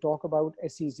 When we talk about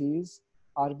SEZs,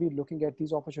 are we looking at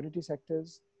these opportunity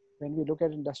sectors? When we look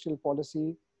at industrial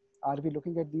policy, are we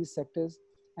looking at these sectors?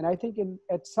 And I think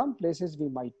at some places we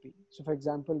might be. So for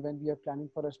example, when we are planning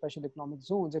for a special economic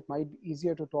zones, it might be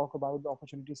easier to talk about the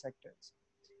opportunity sectors.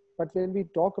 But when we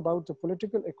talk about the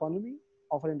political economy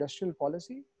of our industrial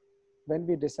policy, when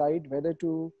we decide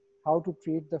how to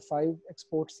treat the 5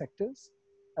 export sectors,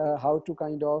 how to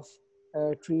kind of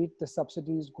treat the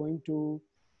subsidies going to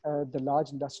the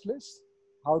large industrialists,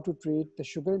 how to treat the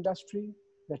sugar industry,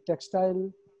 the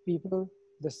textile people,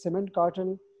 the cement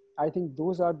cartel, I think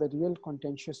those are the real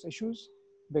contentious issues,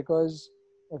 because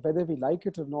whether we like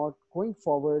it or not, going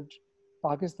forward,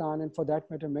 Pakistan, and for that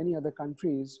matter, many other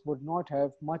countries would not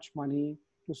have much money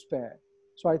to spare.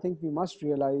 So I think we must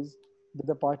realize that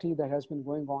the party that has been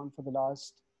going on for the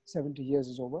last 70 years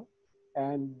is over.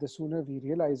 And the sooner we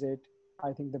realize it,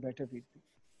 I think the better we'd be.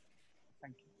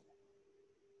 Thank you.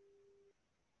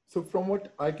 So from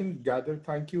what I can gather,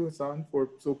 thank you, Hassan, for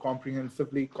so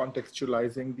comprehensively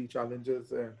contextualizing the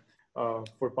challenges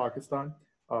for Pakistan,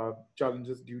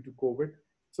 challenges due to COVID.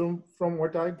 So from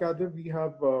what I gather, we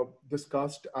have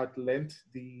discussed at length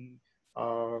the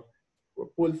uh,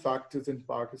 pull factors in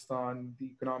Pakistan, the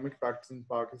economic factors in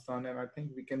Pakistan, and I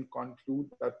think we can conclude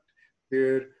that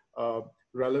their uh,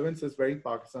 relevance is very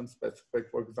Pakistan specific.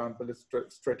 For example, its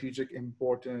strategic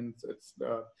importance, its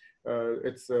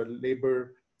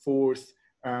labor force,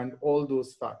 and all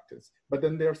those factors. But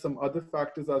then there are some other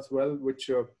factors as well,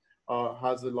 which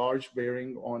has a large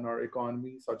bearing on our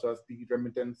economy, such as the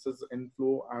remittances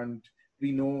inflow. And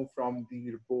we know from the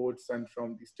reports and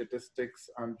from the statistics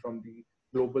and from the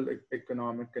global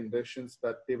economic conditions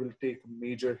that they will take a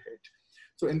major hit.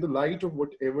 So in the light of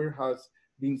whatever has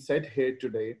been said here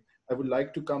today, I would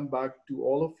like to come back to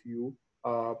all of you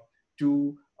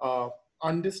to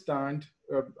understand.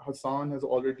 Hassan has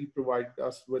already provided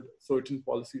us with certain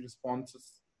policy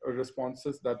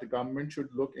responses that the government should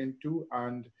look into,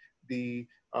 and the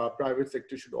private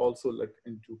sector should also look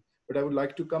into. But I would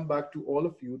like to come back to all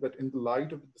of you that in the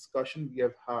light of the discussion we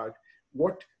have had,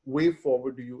 what way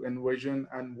forward do you envision,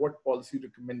 and what policy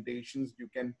recommendations you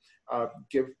can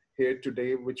give here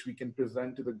today, which we can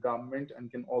present to the government and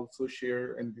can also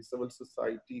share in the civil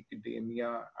society,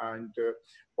 academia, and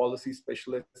policy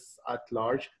specialists at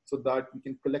large, so that we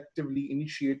can collectively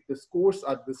initiate this course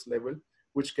at this level,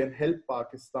 which can help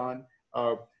Pakistan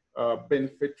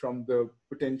benefit from the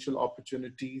potential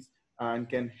opportunities and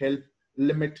can help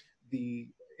limit the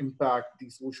impact, the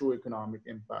socio-economic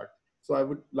impact. So I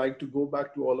would like to go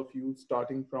back to all of you,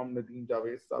 starting from Nadeem,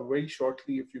 Javaid. So very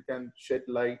shortly, if you can shed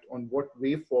light on what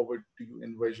way forward do you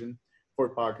envision for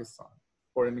Pakistan,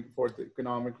 for the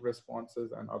economic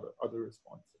responses and other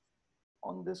responses.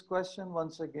 On this question,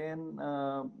 once again,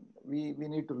 we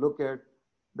need to look at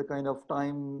the kind of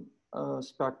time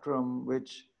spectrum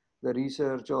which the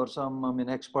research or some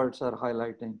experts are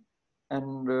highlighting.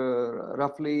 And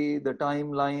roughly the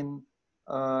timeline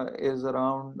is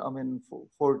around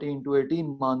 14 to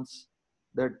 18 months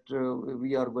that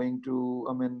we are going to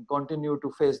continue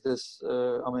to face this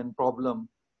problem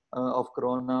of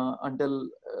corona until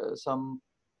some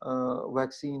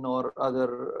vaccine or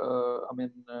other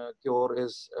cure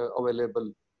is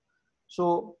available.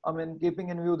 So keeping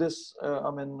in view this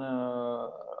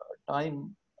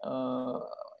time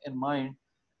in mind,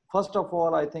 first of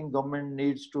all, I think government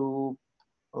needs to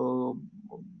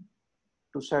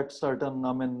set certain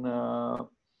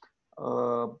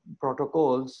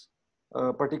protocols,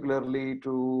 particularly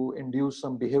to induce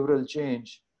some behavioral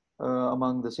change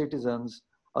among the citizens.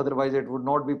 Otherwise, it would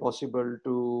not be possible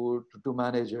to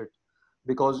manage it,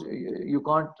 because you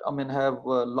can't have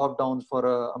lockdowns for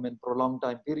prolonged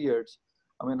time periods.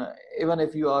 Even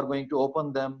if you are going to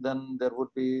open them, then there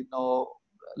would be no.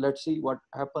 Let's see what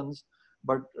happens.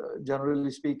 But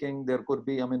generally speaking, there could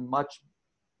be much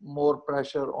more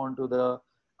pressure onto the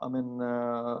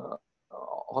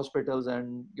hospitals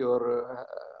and your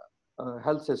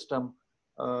health system,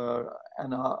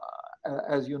 and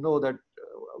as you know that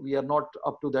we are not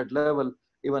up to that level,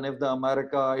 even if the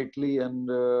America, Italy, and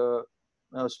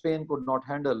Spain could not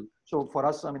handle. So for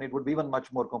us, it would be even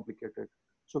much more complicated.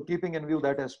 So keeping in view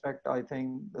that aspect, I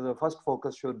think the first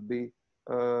focus should be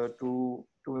to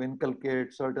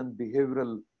inculcate certain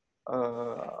behavioral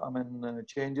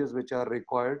changes which are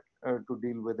required to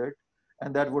deal with it.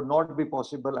 And that would not be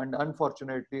possible. And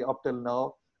unfortunately, up till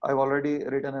now, I've already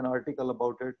written an article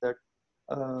about it that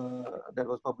that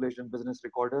was published in Business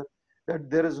Recorder, that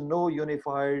there is no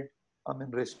unified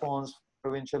response,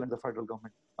 provincial and the federal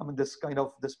government. This kind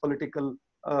of this political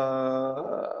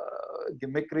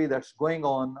gimmickry that's going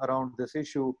on around this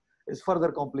issue is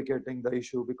further complicating the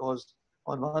issue, because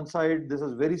on one side, this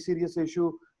is a very serious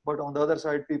issue, but on the other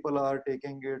side, people are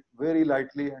taking it very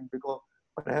lightly, and because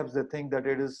perhaps they think that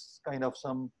it is kind of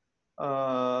some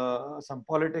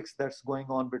politics that's going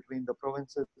on between the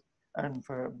provinces and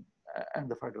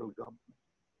the federal government.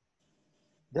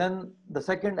 Then the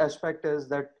second aspect is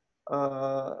that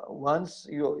once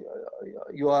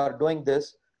you are doing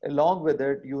this, along with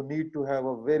it, you need to have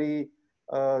a very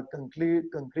concrete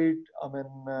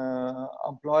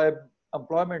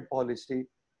employment policy,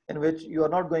 in which you are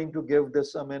not going to give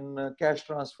this cash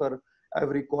transfer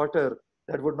every quarter.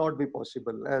 That would not be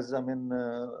possible, as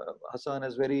Hassan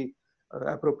has very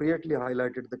appropriately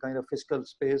highlighted the kind of fiscal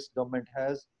space government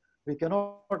has. We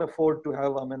cannot afford to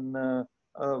have,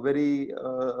 very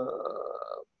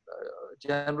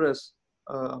generous,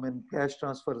 cash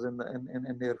transfers in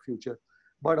near future.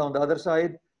 But on the other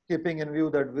side, keeping in view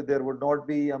that there would not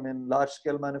be, large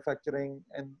scale manufacturing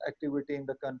and activity in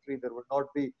the country, there would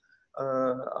not be,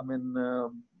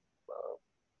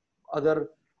 other,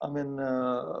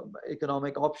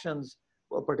 economic options,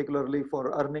 particularly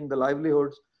for earning the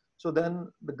livelihoods. So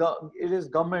then it is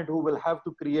government who will have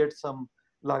to create some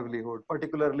livelihood,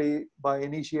 particularly by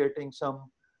initiating some,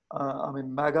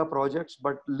 mega projects,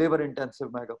 but labor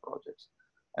intensive mega projects.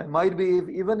 And might be if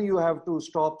even you have to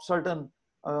stop certain,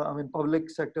 public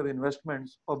sector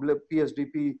investments, public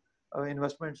PSDP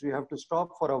investments, you have to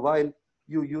stop for a while.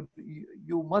 You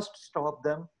must stop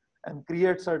them and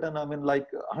create certain, like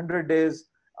 100 days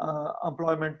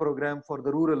employment program for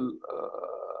the rural,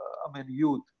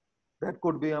 youth. That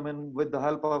could be, with the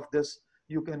help of this,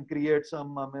 you can create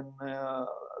some,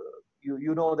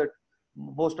 you know that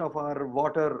most of our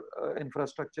water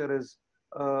infrastructure is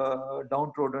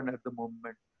downtrodden at the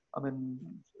moment.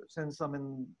 Since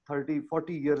 30,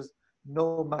 40 years,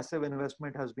 no massive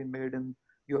investment has been made in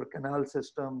your canal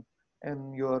system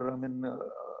and your,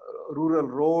 rural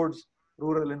roads,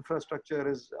 rural infrastructure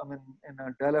is, in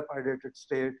a dilapidated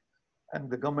state, and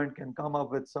the government can come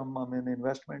up with some,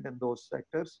 investment in those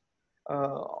sectors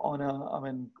on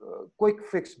a, quick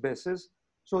fix basis,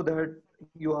 so that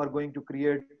you are going to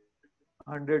create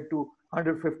 100 to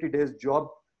 150 days job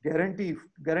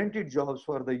guaranteed jobs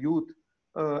for the youth,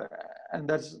 and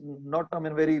that's not,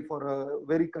 very for a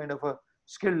very kind of a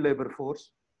skilled labor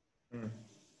force.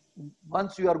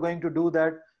 Once you are going to do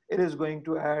that, it is going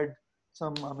to add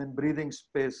some, breathing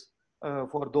space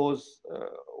for those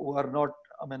who are not,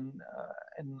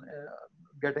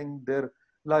 getting their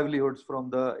livelihoods from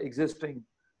the existing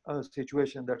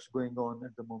situation that's going on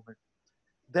at the moment.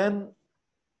 Then,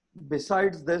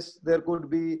 besides this, there could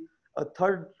be a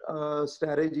third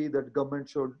strategy that government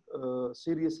should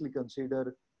seriously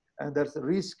consider, and that's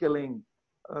reskilling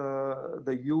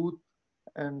the youth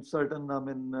and certain,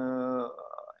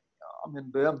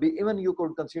 even you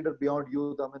could consider beyond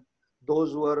youth,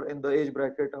 those who are in the age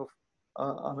bracket of,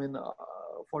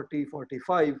 40,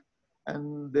 45,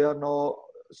 and they are now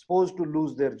supposed to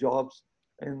lose their jobs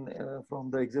from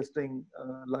the existing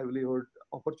livelihood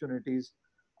opportunities.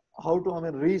 How to,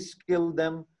 reskill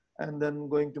them and then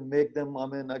going to make them,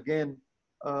 again,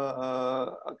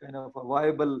 a kind of a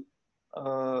viable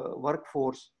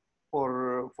workforce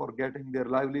for getting their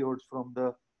livelihoods from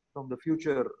the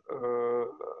future.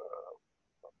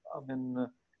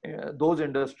 Those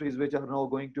industries which are now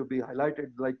going to be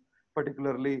highlighted, like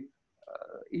particularly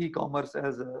e-commerce,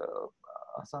 as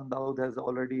Hassan Daud has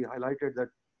already highlighted, that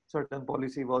certain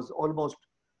policy was almost,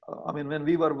 when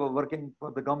we were working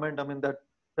for the government,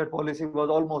 that policy was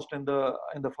almost in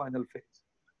the final phase.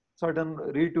 Certain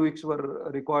retweaks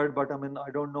were required, but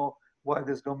I don't know why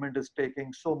this government is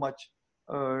taking so much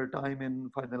time in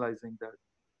finalizing that.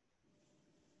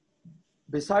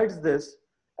 Besides this,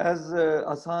 as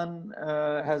Hassan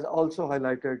has also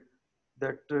highlighted,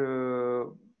 that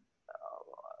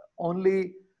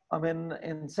only,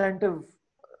 incentive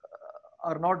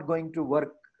are not going to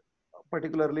work,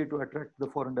 particularly to attract the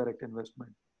foreign direct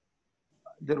investment.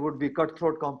 There would be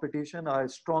cutthroat competition. I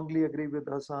strongly agree with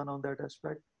Hassan on that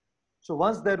aspect. So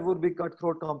once there would be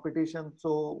cutthroat competition,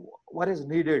 so what is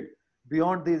needed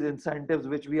beyond these incentives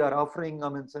which we are offering,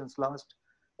 since last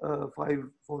 4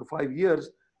 or 5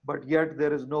 years, but yet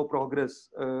there is no progress,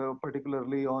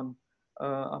 particularly on,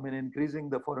 increasing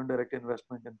the foreign direct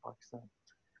investment in Pakistan.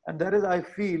 And that is, I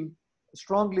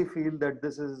strongly feel that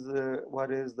this is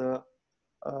what is the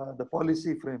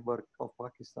policy framework of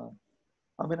Pakistan.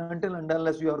 Until and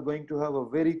unless you are going to have a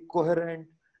very coherent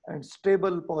and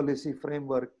stable policy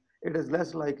framework, it is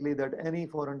less likely that any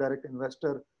foreign direct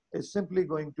investor is simply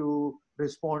going to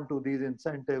respond to these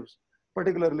incentives,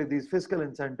 particularly these fiscal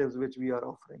incentives which we are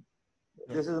offering.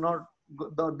 This is not,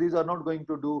 these are not going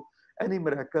to do any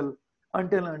miracle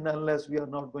until and unless we are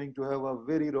not going to have a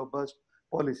very robust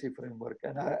policy framework.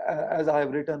 And as I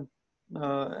have written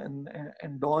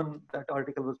in Dawn, that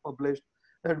article was published,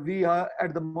 that we are,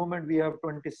 at the moment, we have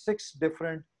 26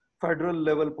 different federal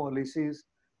level policies,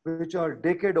 which are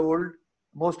decade old,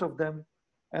 most of them.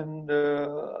 And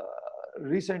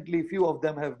recently, few of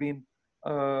them have been,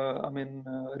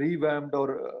 revamped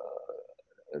or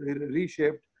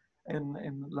reshaped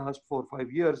in last 4 or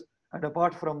 5 years. And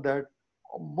apart from that,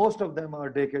 most of them are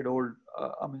decade old.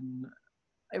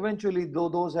 Eventually, though,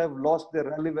 those have lost their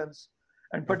relevance,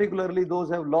 and particularly those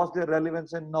have lost their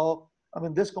relevance in now,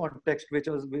 this context which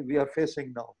we are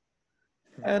facing now.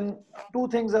 And two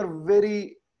things are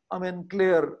very I mean,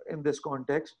 clear in this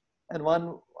context. And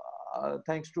one,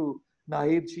 thanks to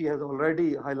Naheed, she has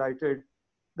already highlighted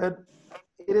that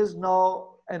it is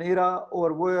now an era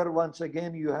or where once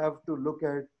again you have to look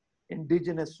at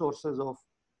indigenous sources of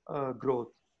growth,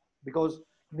 because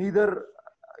neither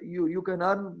you can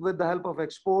earn with the help of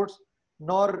exports,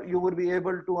 nor you will be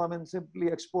able to, I mean,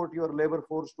 simply export your labor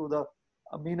force to the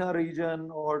MENA region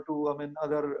or to, I mean,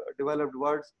 other developed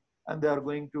worlds, and they are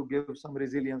going to give some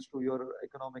resilience to your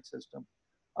economic system.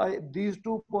 These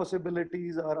two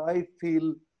possibilities are, I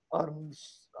feel, are,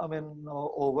 I mean,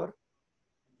 now over.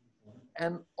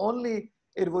 And only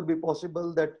it would be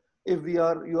possible that if you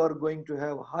are going to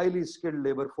have highly skilled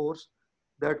labor force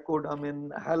that could, I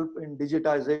mean, help in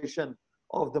digitization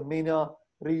of the MENA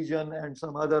region and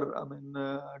some other, I mean,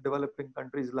 developing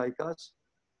countries like us,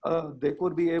 they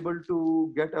could be able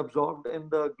to get absorbed in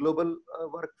the global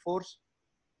workforce.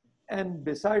 And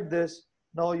beside this,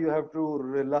 now you have to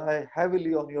rely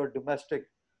heavily on your domestic,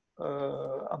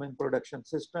 I mean, production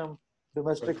system,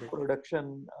 domestic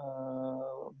production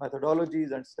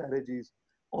methodologies and strategies.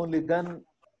 Only then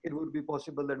it would be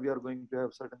possible that we are going to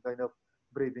have certain kind of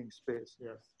breathing space.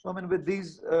 Yes. So, I mean, with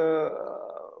these 4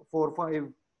 or 5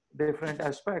 different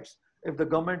aspects, if the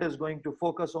government is going to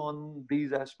focus on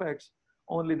these aspects,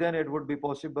 only then it would be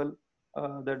possible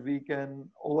that we can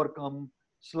overcome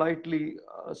slightly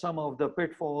some of the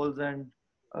pitfalls and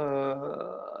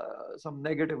some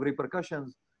negative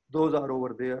repercussions. Those are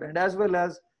over there, and as well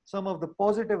as some of the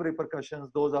positive repercussions,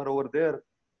 those are over there,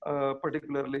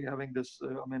 particularly having this,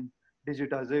 I mean,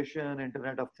 digitization,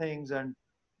 Internet of Things, and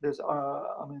this,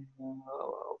 I mean,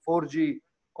 4G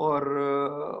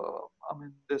or, I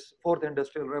mean, this fourth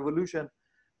industrial revolution,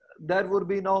 that would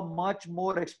be now much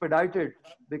more expedited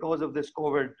because of this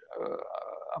COVID,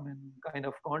 I mean, kind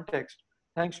of context.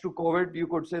 Thanks to COVID, you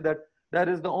could say that that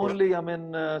is the only, I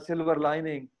mean, silver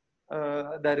lining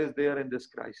that is there in this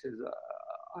crisis,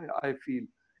 I feel.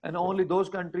 And only those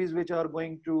countries which are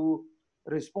going to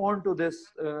respond to this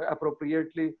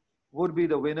appropriately would be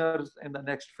the winners in the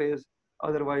next phase.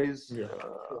 Otherwise,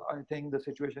 I think the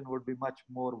situation would be much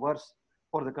more worse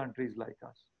for the countries like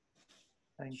us.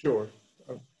 Thank you.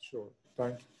 Sure, sure.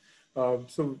 Thank you.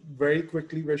 So very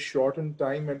quickly, we're short on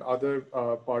time and other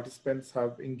participants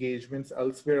have engagements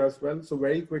elsewhere as well. So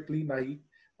very quickly, Naheed,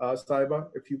 Saiba,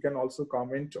 if you can also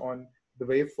comment on the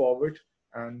way forward,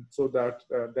 and so that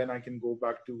then I can go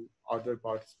back to other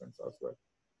participants as well.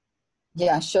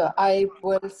 Yeah, sure. I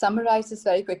will summarize this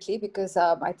very quickly because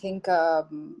I think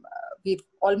we've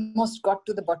almost got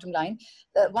to the bottom line.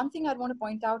 One thing I want to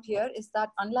point out here is that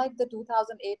unlike the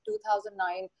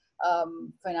 2008-2009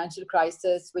 financial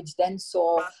crisis, which then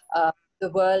saw the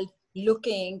world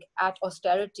looking at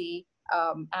austerity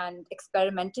and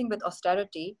experimenting with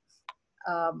austerity,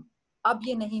 अब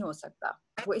ये नहीं हो सकता.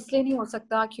 वो इसलिए नहीं हो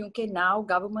सकता क्योंकि now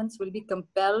governments will be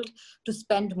compelled to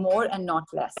spend more and not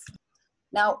less.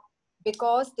 Now,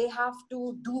 because they have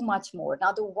to do much more.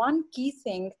 Now, the one key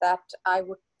thing that I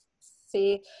would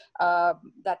say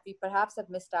that we perhaps have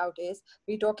missed out is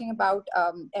we're talking about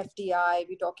FDI,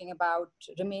 we're talking about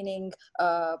remaining,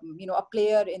 you know, a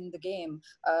player in the game,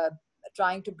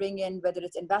 trying to bring in, whether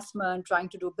it's investment, trying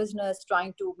to do business,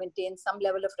 trying to maintain some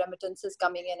level of remittances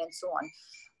coming in and so on.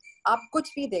 आप कुछ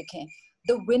भी देखें,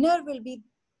 the winner will be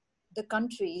the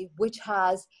country which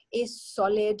has a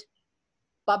solid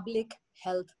public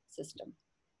health system.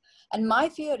 And my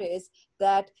fear is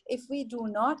that if we do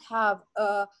not have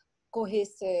a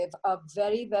cohesive, a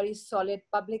very, very solid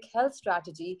public health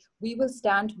strategy, we will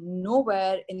stand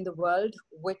nowhere in the world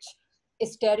which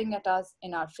is staring at us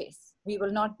in our face. We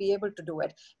will not be able to do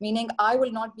it. Meaning I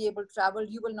will not be able to travel,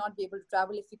 you will not be able to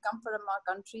travel if you come from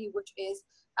a country which is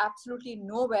absolutely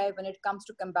nowhere when it comes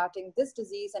to combating this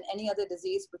disease and any other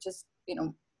disease which is, you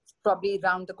know, probably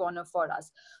around the corner for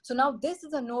us. So now this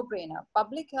is a no-brainer.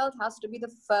 Public health has to be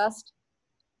the first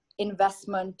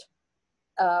investment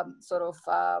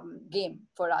game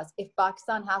for us. If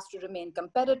Pakistan has to remain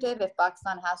competitive, if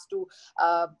Pakistan has to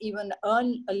even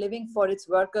earn a living for its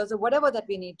workers or whatever that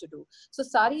we need to do. So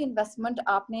sari investment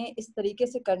aapne is tarike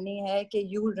se karni hai कि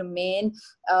you remain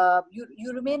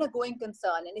a going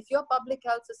concern. And if your public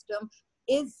health system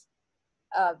is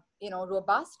you know,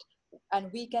 robust,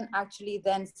 and we can actually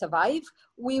then survive,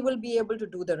 we will be able to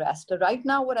do the rest. Right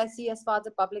now, what I see as far as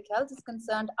the public health is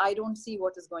concerned, I don't see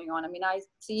what is going on. I mean, I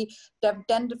see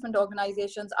 10 different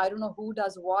organizations. I don't know who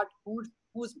does what,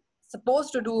 who's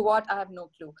supposed to do what. I have no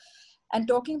clue. And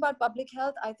talking about public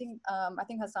health, I think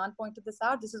Hassan pointed this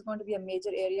out. This is going to be a major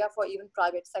area for even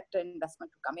private sector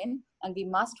investment to come in, and we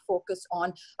must focus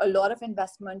on a lot of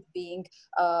investment being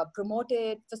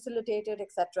promoted, facilitated,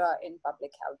 etc. in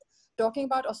public health. Talking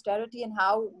about austerity and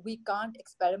how we can't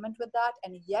experiment with that,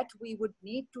 and yet we would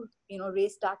need to,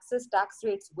 raise taxes. Tax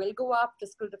rates will go up.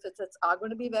 Fiscal deficits are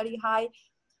going to be very high.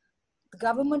 The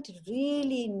government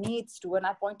really needs to, and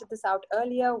I pointed this out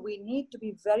earlier, we need to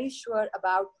be very sure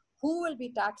about who will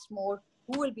be taxed more,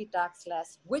 who will be taxed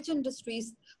less, which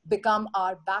industries become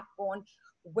our backbone,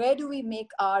 where do we make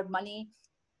our money,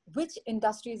 which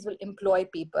industries will employ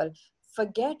people.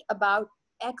 Forget about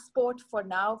export for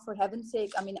now, for heaven's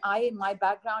sake. I mean, my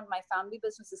background, my family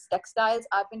business is textiles.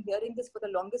 I've been hearing this for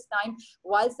the longest time.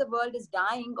 Whilst the world is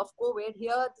dying of COVID,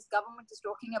 here this government is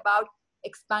talking about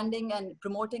expanding and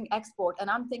promoting export. And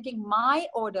I'm thinking my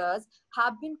orders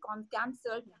have been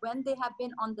cancelled when they have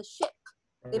been on the ship.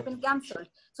 They've been cancelled.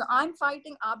 So I'm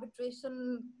fighting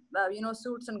arbitration,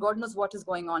 suits, and God knows what is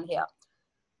going on here.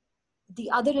 The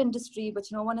other industry,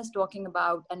 which no one is talking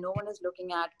about and no one is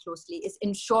looking at closely, is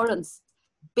insurance.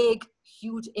 Big,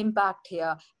 huge impact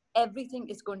here. Everything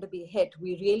is going to be hit.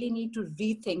 We really need to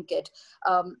rethink it.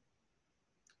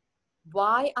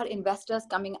 Why are investors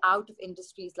coming out of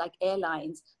industries like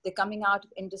airlines? They're coming out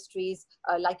of industries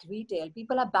like retail.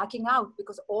 People are backing out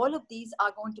because all of these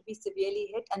are going to be severely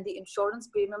hit and the insurance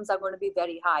premiums are going to be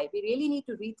very high. We really need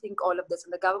to rethink all of this,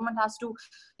 and the government has to,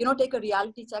 take a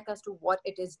reality check as to what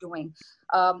it is doing.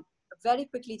 Very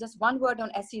quickly, just one word on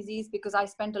SEZs, because I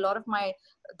spent a lot of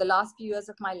the last few years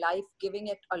of my life giving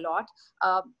it a lot.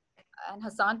 And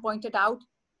Hassan pointed out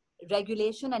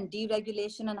regulation and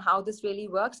deregulation and how this really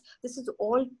works. This is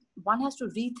all, one has to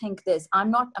rethink this. I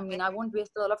won't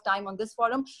waste a lot of time on this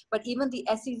forum, but even the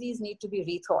SEZs need to be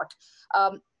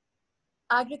rethought.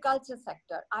 Agriculture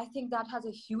sector, I think that has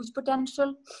a huge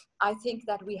potential. I think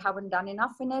that we haven't done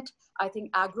enough in it. I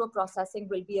think agro processing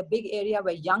will be a big area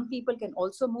where young people can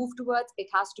also move towards. It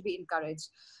has to be encouraged.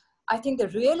 I think the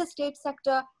real estate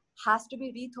sector has to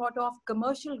be rethought of.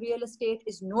 Commercial real estate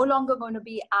is no longer going to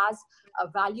be as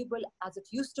valuable as it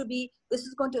used to be. This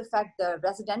is going to affect the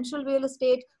residential real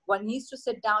estate. One needs to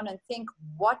sit down and think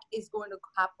what is going to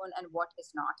happen and what is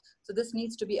not. So this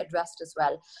needs to be addressed as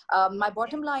well. My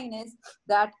bottom line is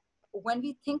that when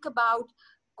we think about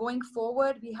going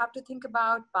forward, we have to think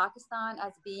about Pakistan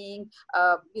as being,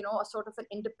 a sort of an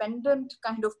independent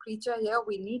kind of creature here.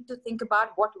 We need to think about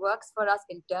what works for us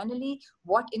internally,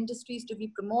 what industries do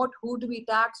we promote, who do we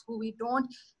tax, who we don't,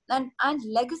 and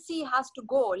legacy has to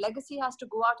go. Legacy has to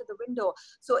go out of the window.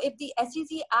 So if the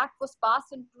SEZ Act was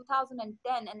passed in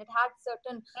 2010 and it had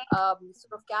certain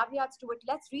sort of caveats to it,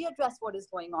 let's readdress what is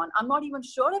going on. I'm not even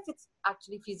sure if it's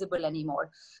actually feasible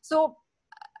anymore. So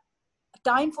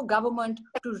time for government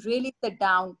to really sit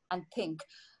down and think.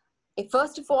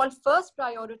 First of all, first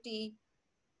priority,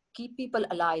 keep people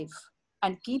alive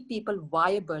and keep people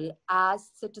viable as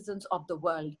citizens of the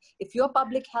world. If your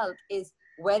public health is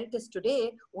where it is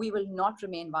today, we will not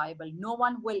remain viable. No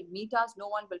one will meet us. No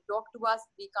one will talk to us.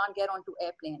 We can't get onto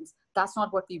airplanes. That's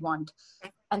not what we want.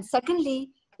 And secondly,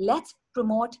 let's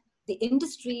promote the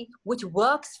industry which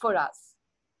works for us.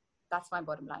 That's my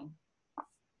bottom line.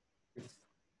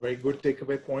 Very good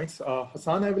takeaway points.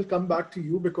 Hassan, I will come back to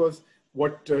you because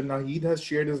what Naheed has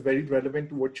shared is very relevant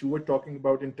to what you were talking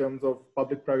about in terms of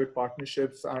public-private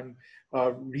partnerships and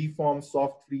reforms,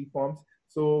 soft reforms.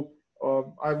 So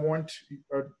I want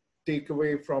a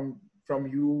takeaway from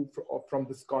you from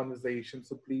this conversation.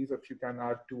 So please, if you can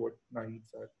add to what Naheed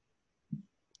said.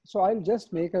 So I'll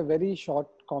just make a very short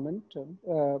comment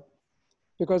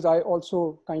because I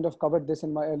also kind of covered this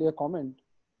in my earlier comment.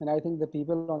 And I think the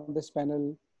people on this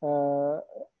panel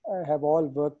have all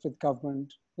worked with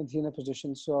government in senior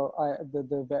positions. So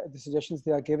the suggestions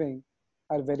they are giving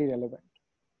are very relevant.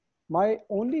 My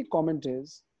only comment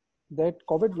is that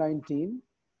COVID-19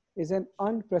 is an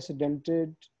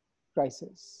unprecedented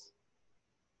crisis.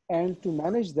 And to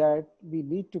manage that, we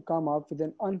need to come up with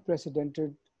an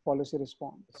unprecedented policy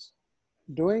response.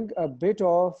 Doing a bit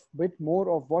more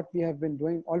of what we have been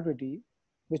doing already,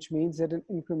 which means that an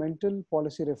incremental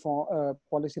policy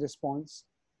response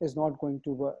is not going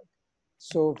to work.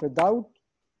 So without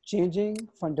changing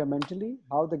fundamentally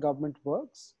how the government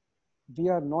works, we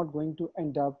are not going to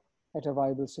end up at a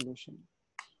viable solution.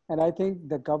 And I think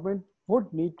the government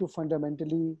would need to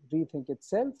fundamentally rethink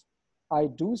itself. I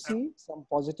do see some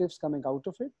positives coming out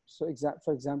of it. So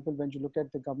for example, when you look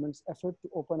at the government's effort to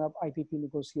open up IPP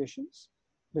negotiations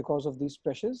because of these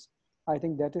pressures, I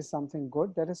think that is something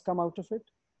good that has come out of it.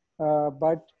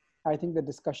 But I think the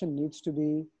discussion needs to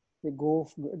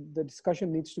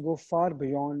go far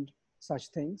beyond such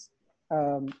things.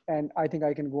 And I think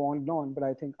I can go on and on, but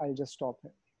I think I'll just stop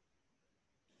here.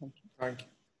 Thank you. Thank you.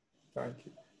 Thank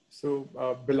you. So,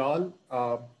 Bilal,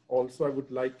 also I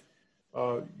would like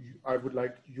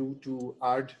you to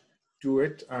add to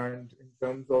it, and in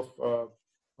terms of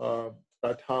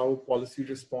that how policy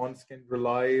response can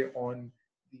rely on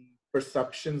the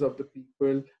perceptions of the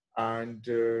people and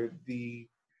the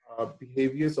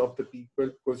behaviors of the people,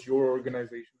 because your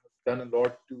organization has done a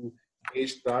lot to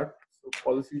gauge that. So,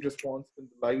 policy response in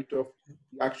the light of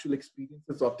the actual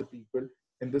experiences of the people.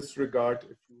 In this regard,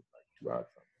 if you would like to add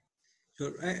something.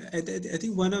 Sure. I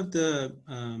think one of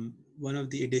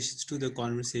the additions to the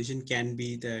conversation can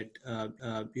be that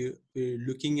we're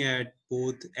looking at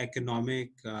both economic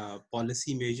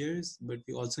policy measures, but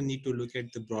we also need to look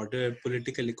at the broader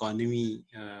political economy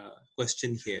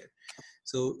question here.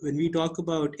 So when we talk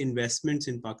about investments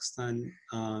in Pakistan,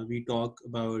 we talk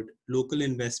about local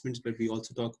investments, but we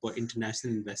also talk about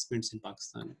international investments in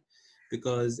Pakistan,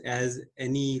 because as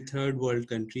any third world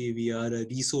country, we are a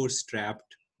resource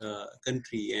strapped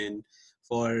country, and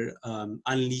for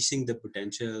unleashing the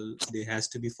potential, there has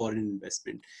to be foreign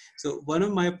investment. So one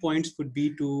of my points would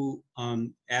be to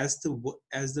as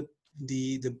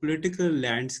the political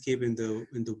landscape in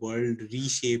the world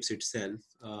reshapes itself.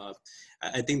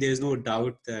 I think there is no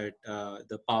doubt that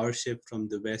the power shift from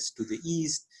the west to the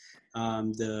east,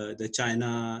 the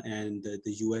China and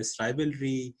the US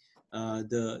rivalry,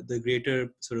 the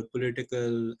greater sort of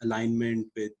political alignment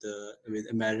with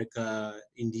America,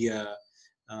 India,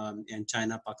 and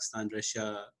China, Pakistan,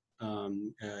 Russia,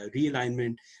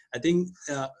 realignment. I think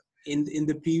in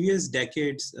the previous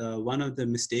decades, one of the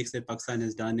mistakes that Pakistan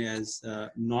has done is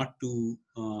not to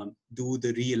do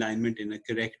the realignment in a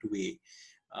correct way.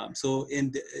 So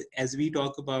as we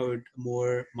talk about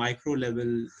more micro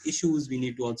level issues, we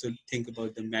need to also think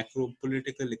about the macro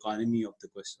political economy of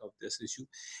this issue.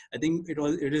 I think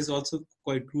it is also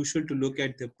quite crucial to look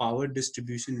at the power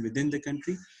distribution within the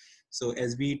country. So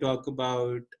as we talk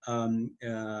about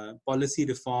policy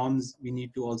reforms, we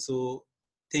need to also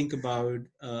think about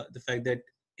the fact that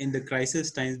in the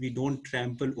crisis times, we don't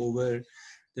trample over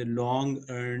the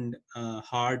long-earned,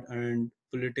 hard-earned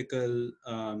political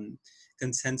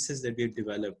consensus that we have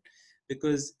developed,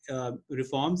 because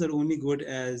reforms are only good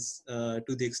as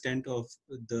to the extent of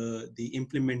the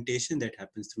implementation that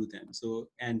happens through them. So,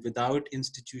 and without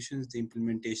institutions, the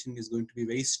implementation is going to be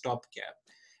very stopgap.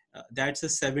 That's a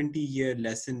 70-year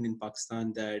lesson in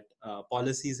Pakistan, that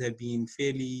policies have been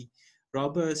fairly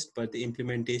robust, but the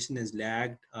implementation has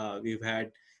lagged. We've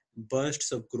had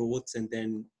bursts of growth and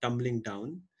then tumbling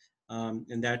down,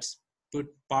 and that's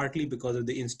partly because of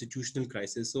the institutional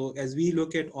crisis. So as we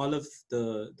look at all of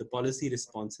the policy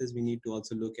responses, we need to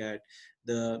also look at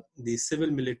the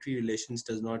civil military relations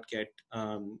does not get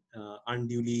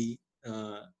unduly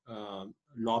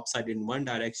lopsided in one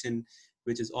direction,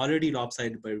 which is already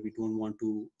lopsided, but we don't want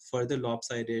to further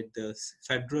lopside it. The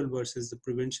federal versus the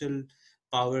provincial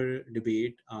power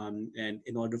debate, and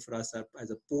in order for us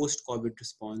as a post-COVID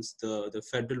response, the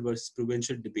federal versus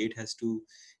provincial debate has to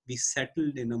be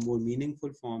settled in a more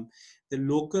meaningful form. The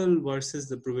local versus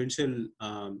the provincial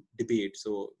debate,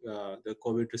 so the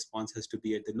COVID response has to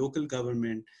be at the local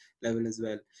government level as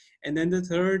well. And then the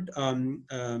third,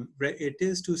 it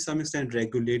is to some extent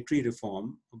regulatory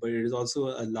reform, but it is also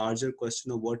a larger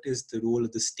question of what is the role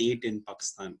of the state in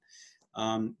Pakistan.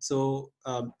 One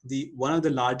of the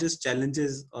largest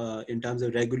challenges in terms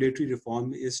of regulatory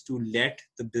reform is to let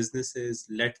the businesses,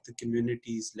 let the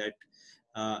communities,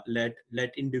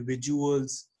 let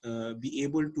individuals be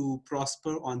able to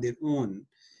prosper on their own,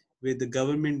 with the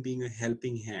government being a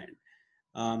helping hand.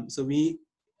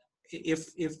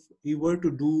 If we were to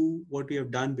do what we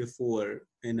have done before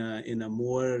in a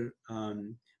more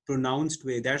pronounced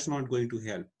way, that's not going to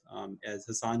help. As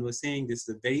Hassan was saying, this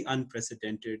is a very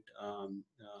unprecedented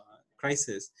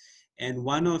crisis, and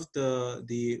one of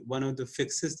the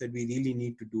fixes that we really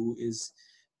need to do is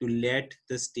to let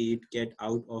the state get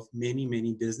out of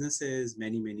many businesses,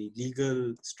 many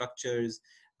legal structures,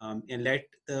 and let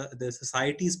the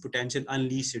society's potential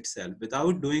unleash itself.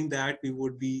 Without doing that, we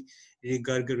would be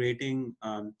regurgitating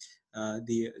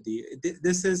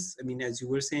this is, I mean, as you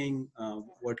were saying,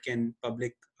 what can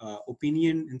public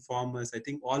opinion inform us? I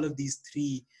think all of these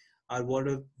three are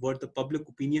what the public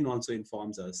opinion also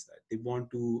informs us. They want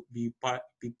to be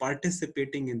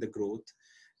participating in the growth.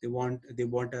 They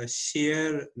want a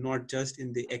share, not just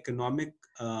in the economic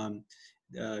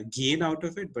gain out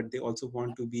of it, but they also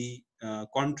want to be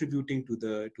contributing to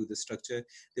the structure.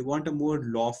 They want a more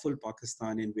lawful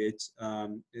Pakistan in which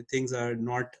things are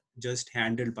not just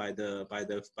handled by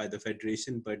the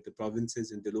federation, but the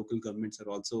provinces and the local governments are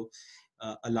also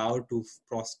allowed to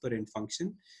prosper and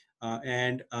function.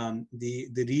 And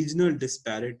the regional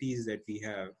disparities that we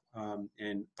have,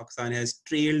 and Pakistan has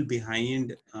trailed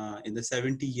behind in the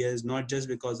 70 years, not just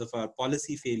because of our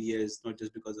policy failures, not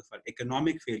just because of our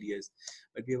economic failures,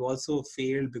 but we have also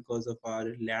failed because of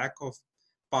our lack of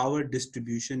power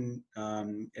distribution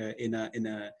in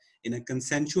a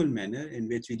consensual manner, in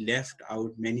which we left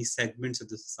out many segments of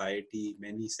the society,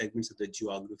 many segments of the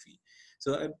geography.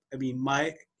 So I mean,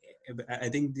 I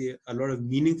think a lot of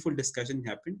meaningful discussion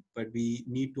happened, but we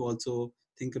need to also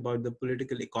think about the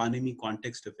political economy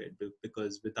context of it,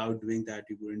 because without doing that,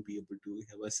 we wouldn't be able to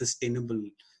have a sustainable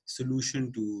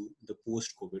solution to the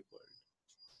post-COVID world.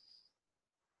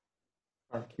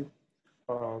 Thank you.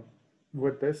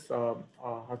 With this,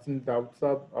 Hassan, Daud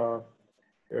Saab,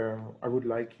 I would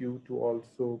like you to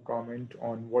also comment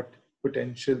on what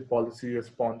potential policy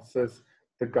responses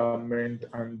the government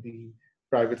and the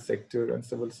private sector and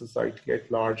civil society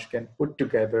at large can put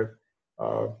together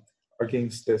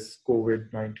against this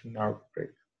COVID-19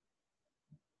 outbreak.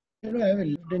 You know, I've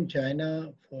lived in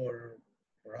China for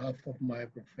half of my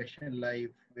professional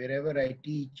life. Wherever I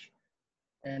teach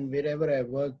and wherever I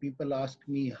work, people ask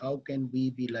me, how can we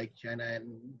be like China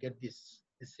and get the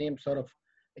same sort of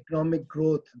economic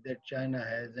growth that China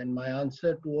has? And my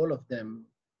answer to all of them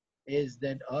is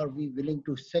that, are we willing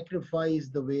to sacrifice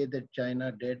the way that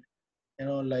China did? You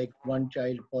know, like one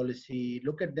child policy.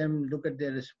 Look at them, look at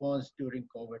their response during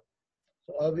COVID.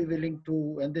 So are we willing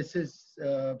to, and this is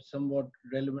somewhat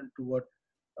relevant to what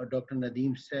Dr.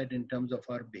 Nadeem said in terms of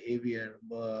our behavior,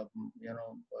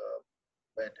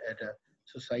 at a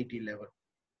society level.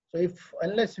 So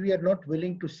unless we are not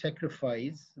willing to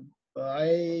sacrifice,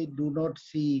 I do not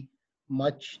see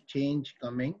much change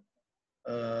coming.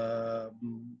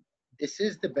 This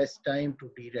is the best time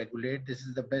to deregulate. This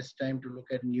is the best time to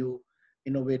look at new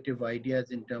innovative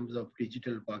ideas in terms of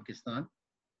digital Pakistan.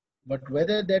 But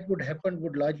whether that would happen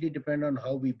would largely depend on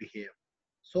how we behave.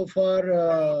 So far,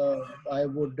 I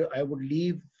would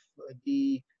leave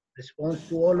the response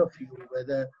to all of you,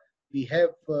 whether we have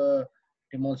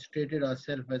demonstrated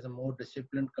ourselves as a more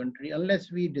disciplined country.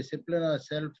 Unless we discipline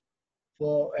ourselves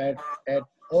at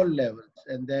all levels,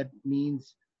 and that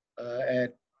means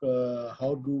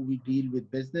how do we deal with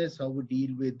business, how we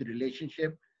deal with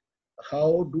relationship,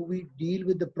 how do we deal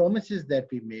with the promises that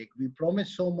we make. We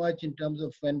promise so much in terms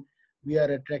of when we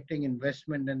are attracting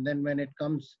investment, and then when it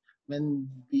comes, when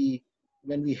we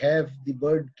have the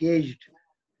bird caged,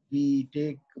 we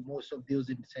take most of those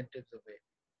incentives away.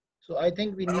 So I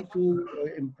think we need to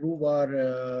improve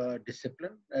our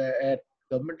discipline at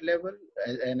government level.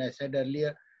 And I said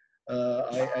earlier,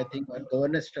 I think our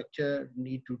governance structure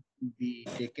need to be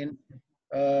taken.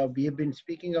 We have been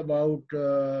speaking about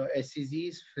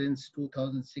SCZs since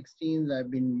 2016. I've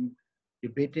been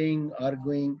debating,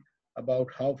 arguing about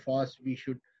how fast we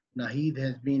should. Naheed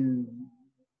has been,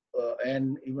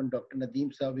 and even Dr.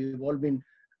 Nadeem Saab, we've all been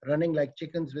running like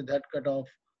chickens with head cut off.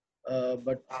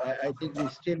 But I think we're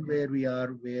still where we are,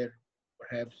 where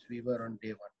perhaps we were on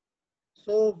day one.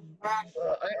 So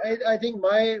I think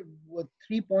my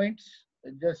 3 points,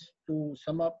 just to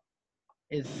sum up,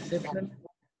 is discipline,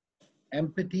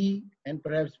 empathy, and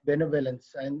perhaps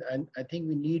benevolence. And I think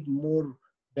we need more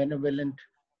benevolent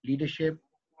leadership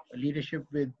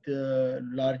with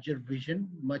larger vision,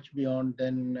 much beyond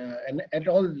than, and at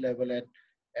all level,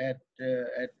 at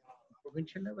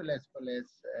provincial level, as well as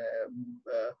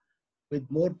with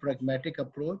more pragmatic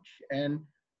approach, and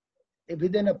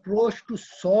with an approach to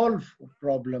solve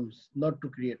problems, not to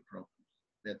create problems.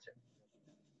 That's it.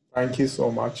 Thank you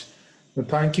so much. And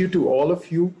thank you to all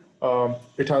of you.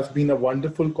 It has been a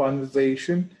wonderful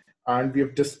conversation, and we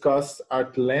have discussed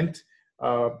at length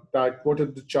that what are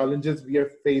the challenges we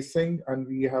are facing, and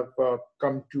we have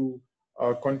come to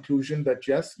a conclusion that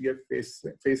yes, we are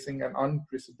facing an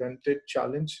unprecedented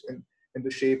challenge in the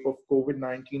shape of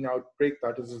COVID-19 outbreak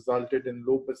that has resulted in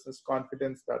low business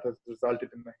confidence, that has resulted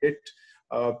in a hit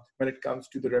when it comes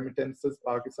to the remittances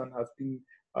Pakistan has been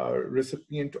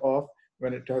recipient of,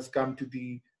 when it has come to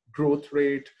the growth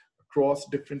rate across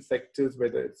different sectors,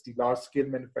 whether it's the large-scale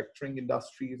manufacturing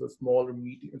industries or small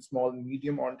and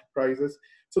medium enterprises.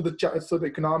 So the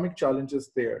economic challenge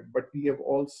is there, but we have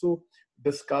also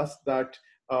discussed that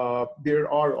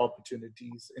there are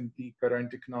opportunities in the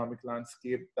current economic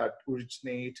landscape that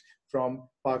originate from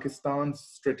Pakistan's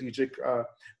strategic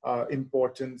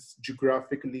importance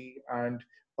geographically and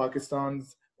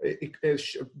Pakistan's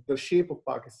the shape of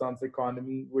Pakistan's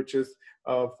economy, which is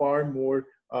far more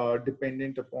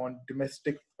dependent upon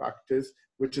domestic factors,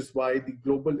 which is why the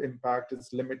global impact is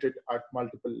limited at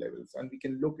multiple levels. And we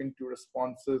can look into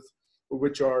responses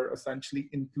which are essentially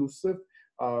inclusive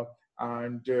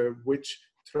and which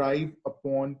thrive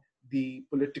upon the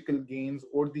political gains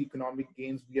or the economic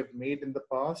gains we have made in the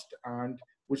past, and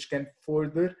which can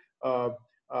further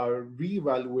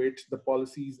reevaluate the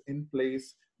policies in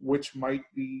place, which might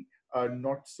be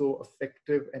not so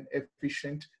effective and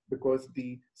efficient because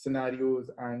the scenarios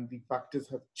and the factors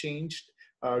have changed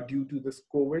due to this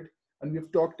COVID. And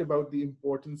we've talked about the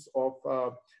importance of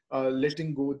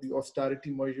letting go the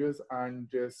austerity measures and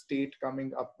state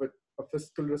coming up with a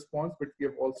fiscal response, but we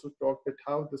have also talked at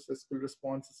how this fiscal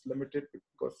response is limited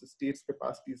because the state's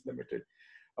capacity is limited.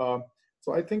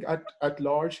 So I think at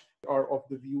large are of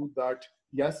the view that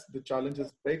yes, the challenge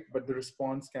is big, but the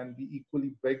response can be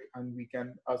equally big, and we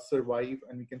can survive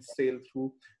and we can sail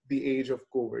through the age of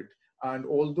COVID. And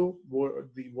although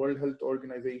the World Health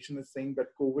Organization is saying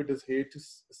that COVID is here to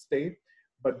stay,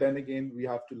 but then again, we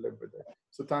have to live with it.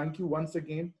 So thank you once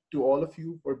again to all of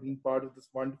you for being part of this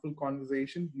wonderful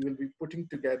conversation. We will be putting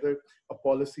together a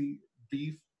policy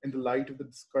brief in the light of the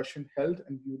discussion held,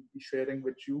 and we will be sharing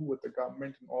with the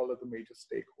government and all of the major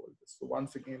stakeholders. So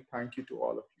once again, thank you to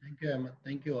all of you. Thank you, Ahmed.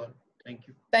 Thank you all. Thank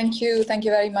you. Thank you. Thank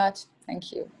you very much.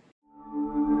 Thank you.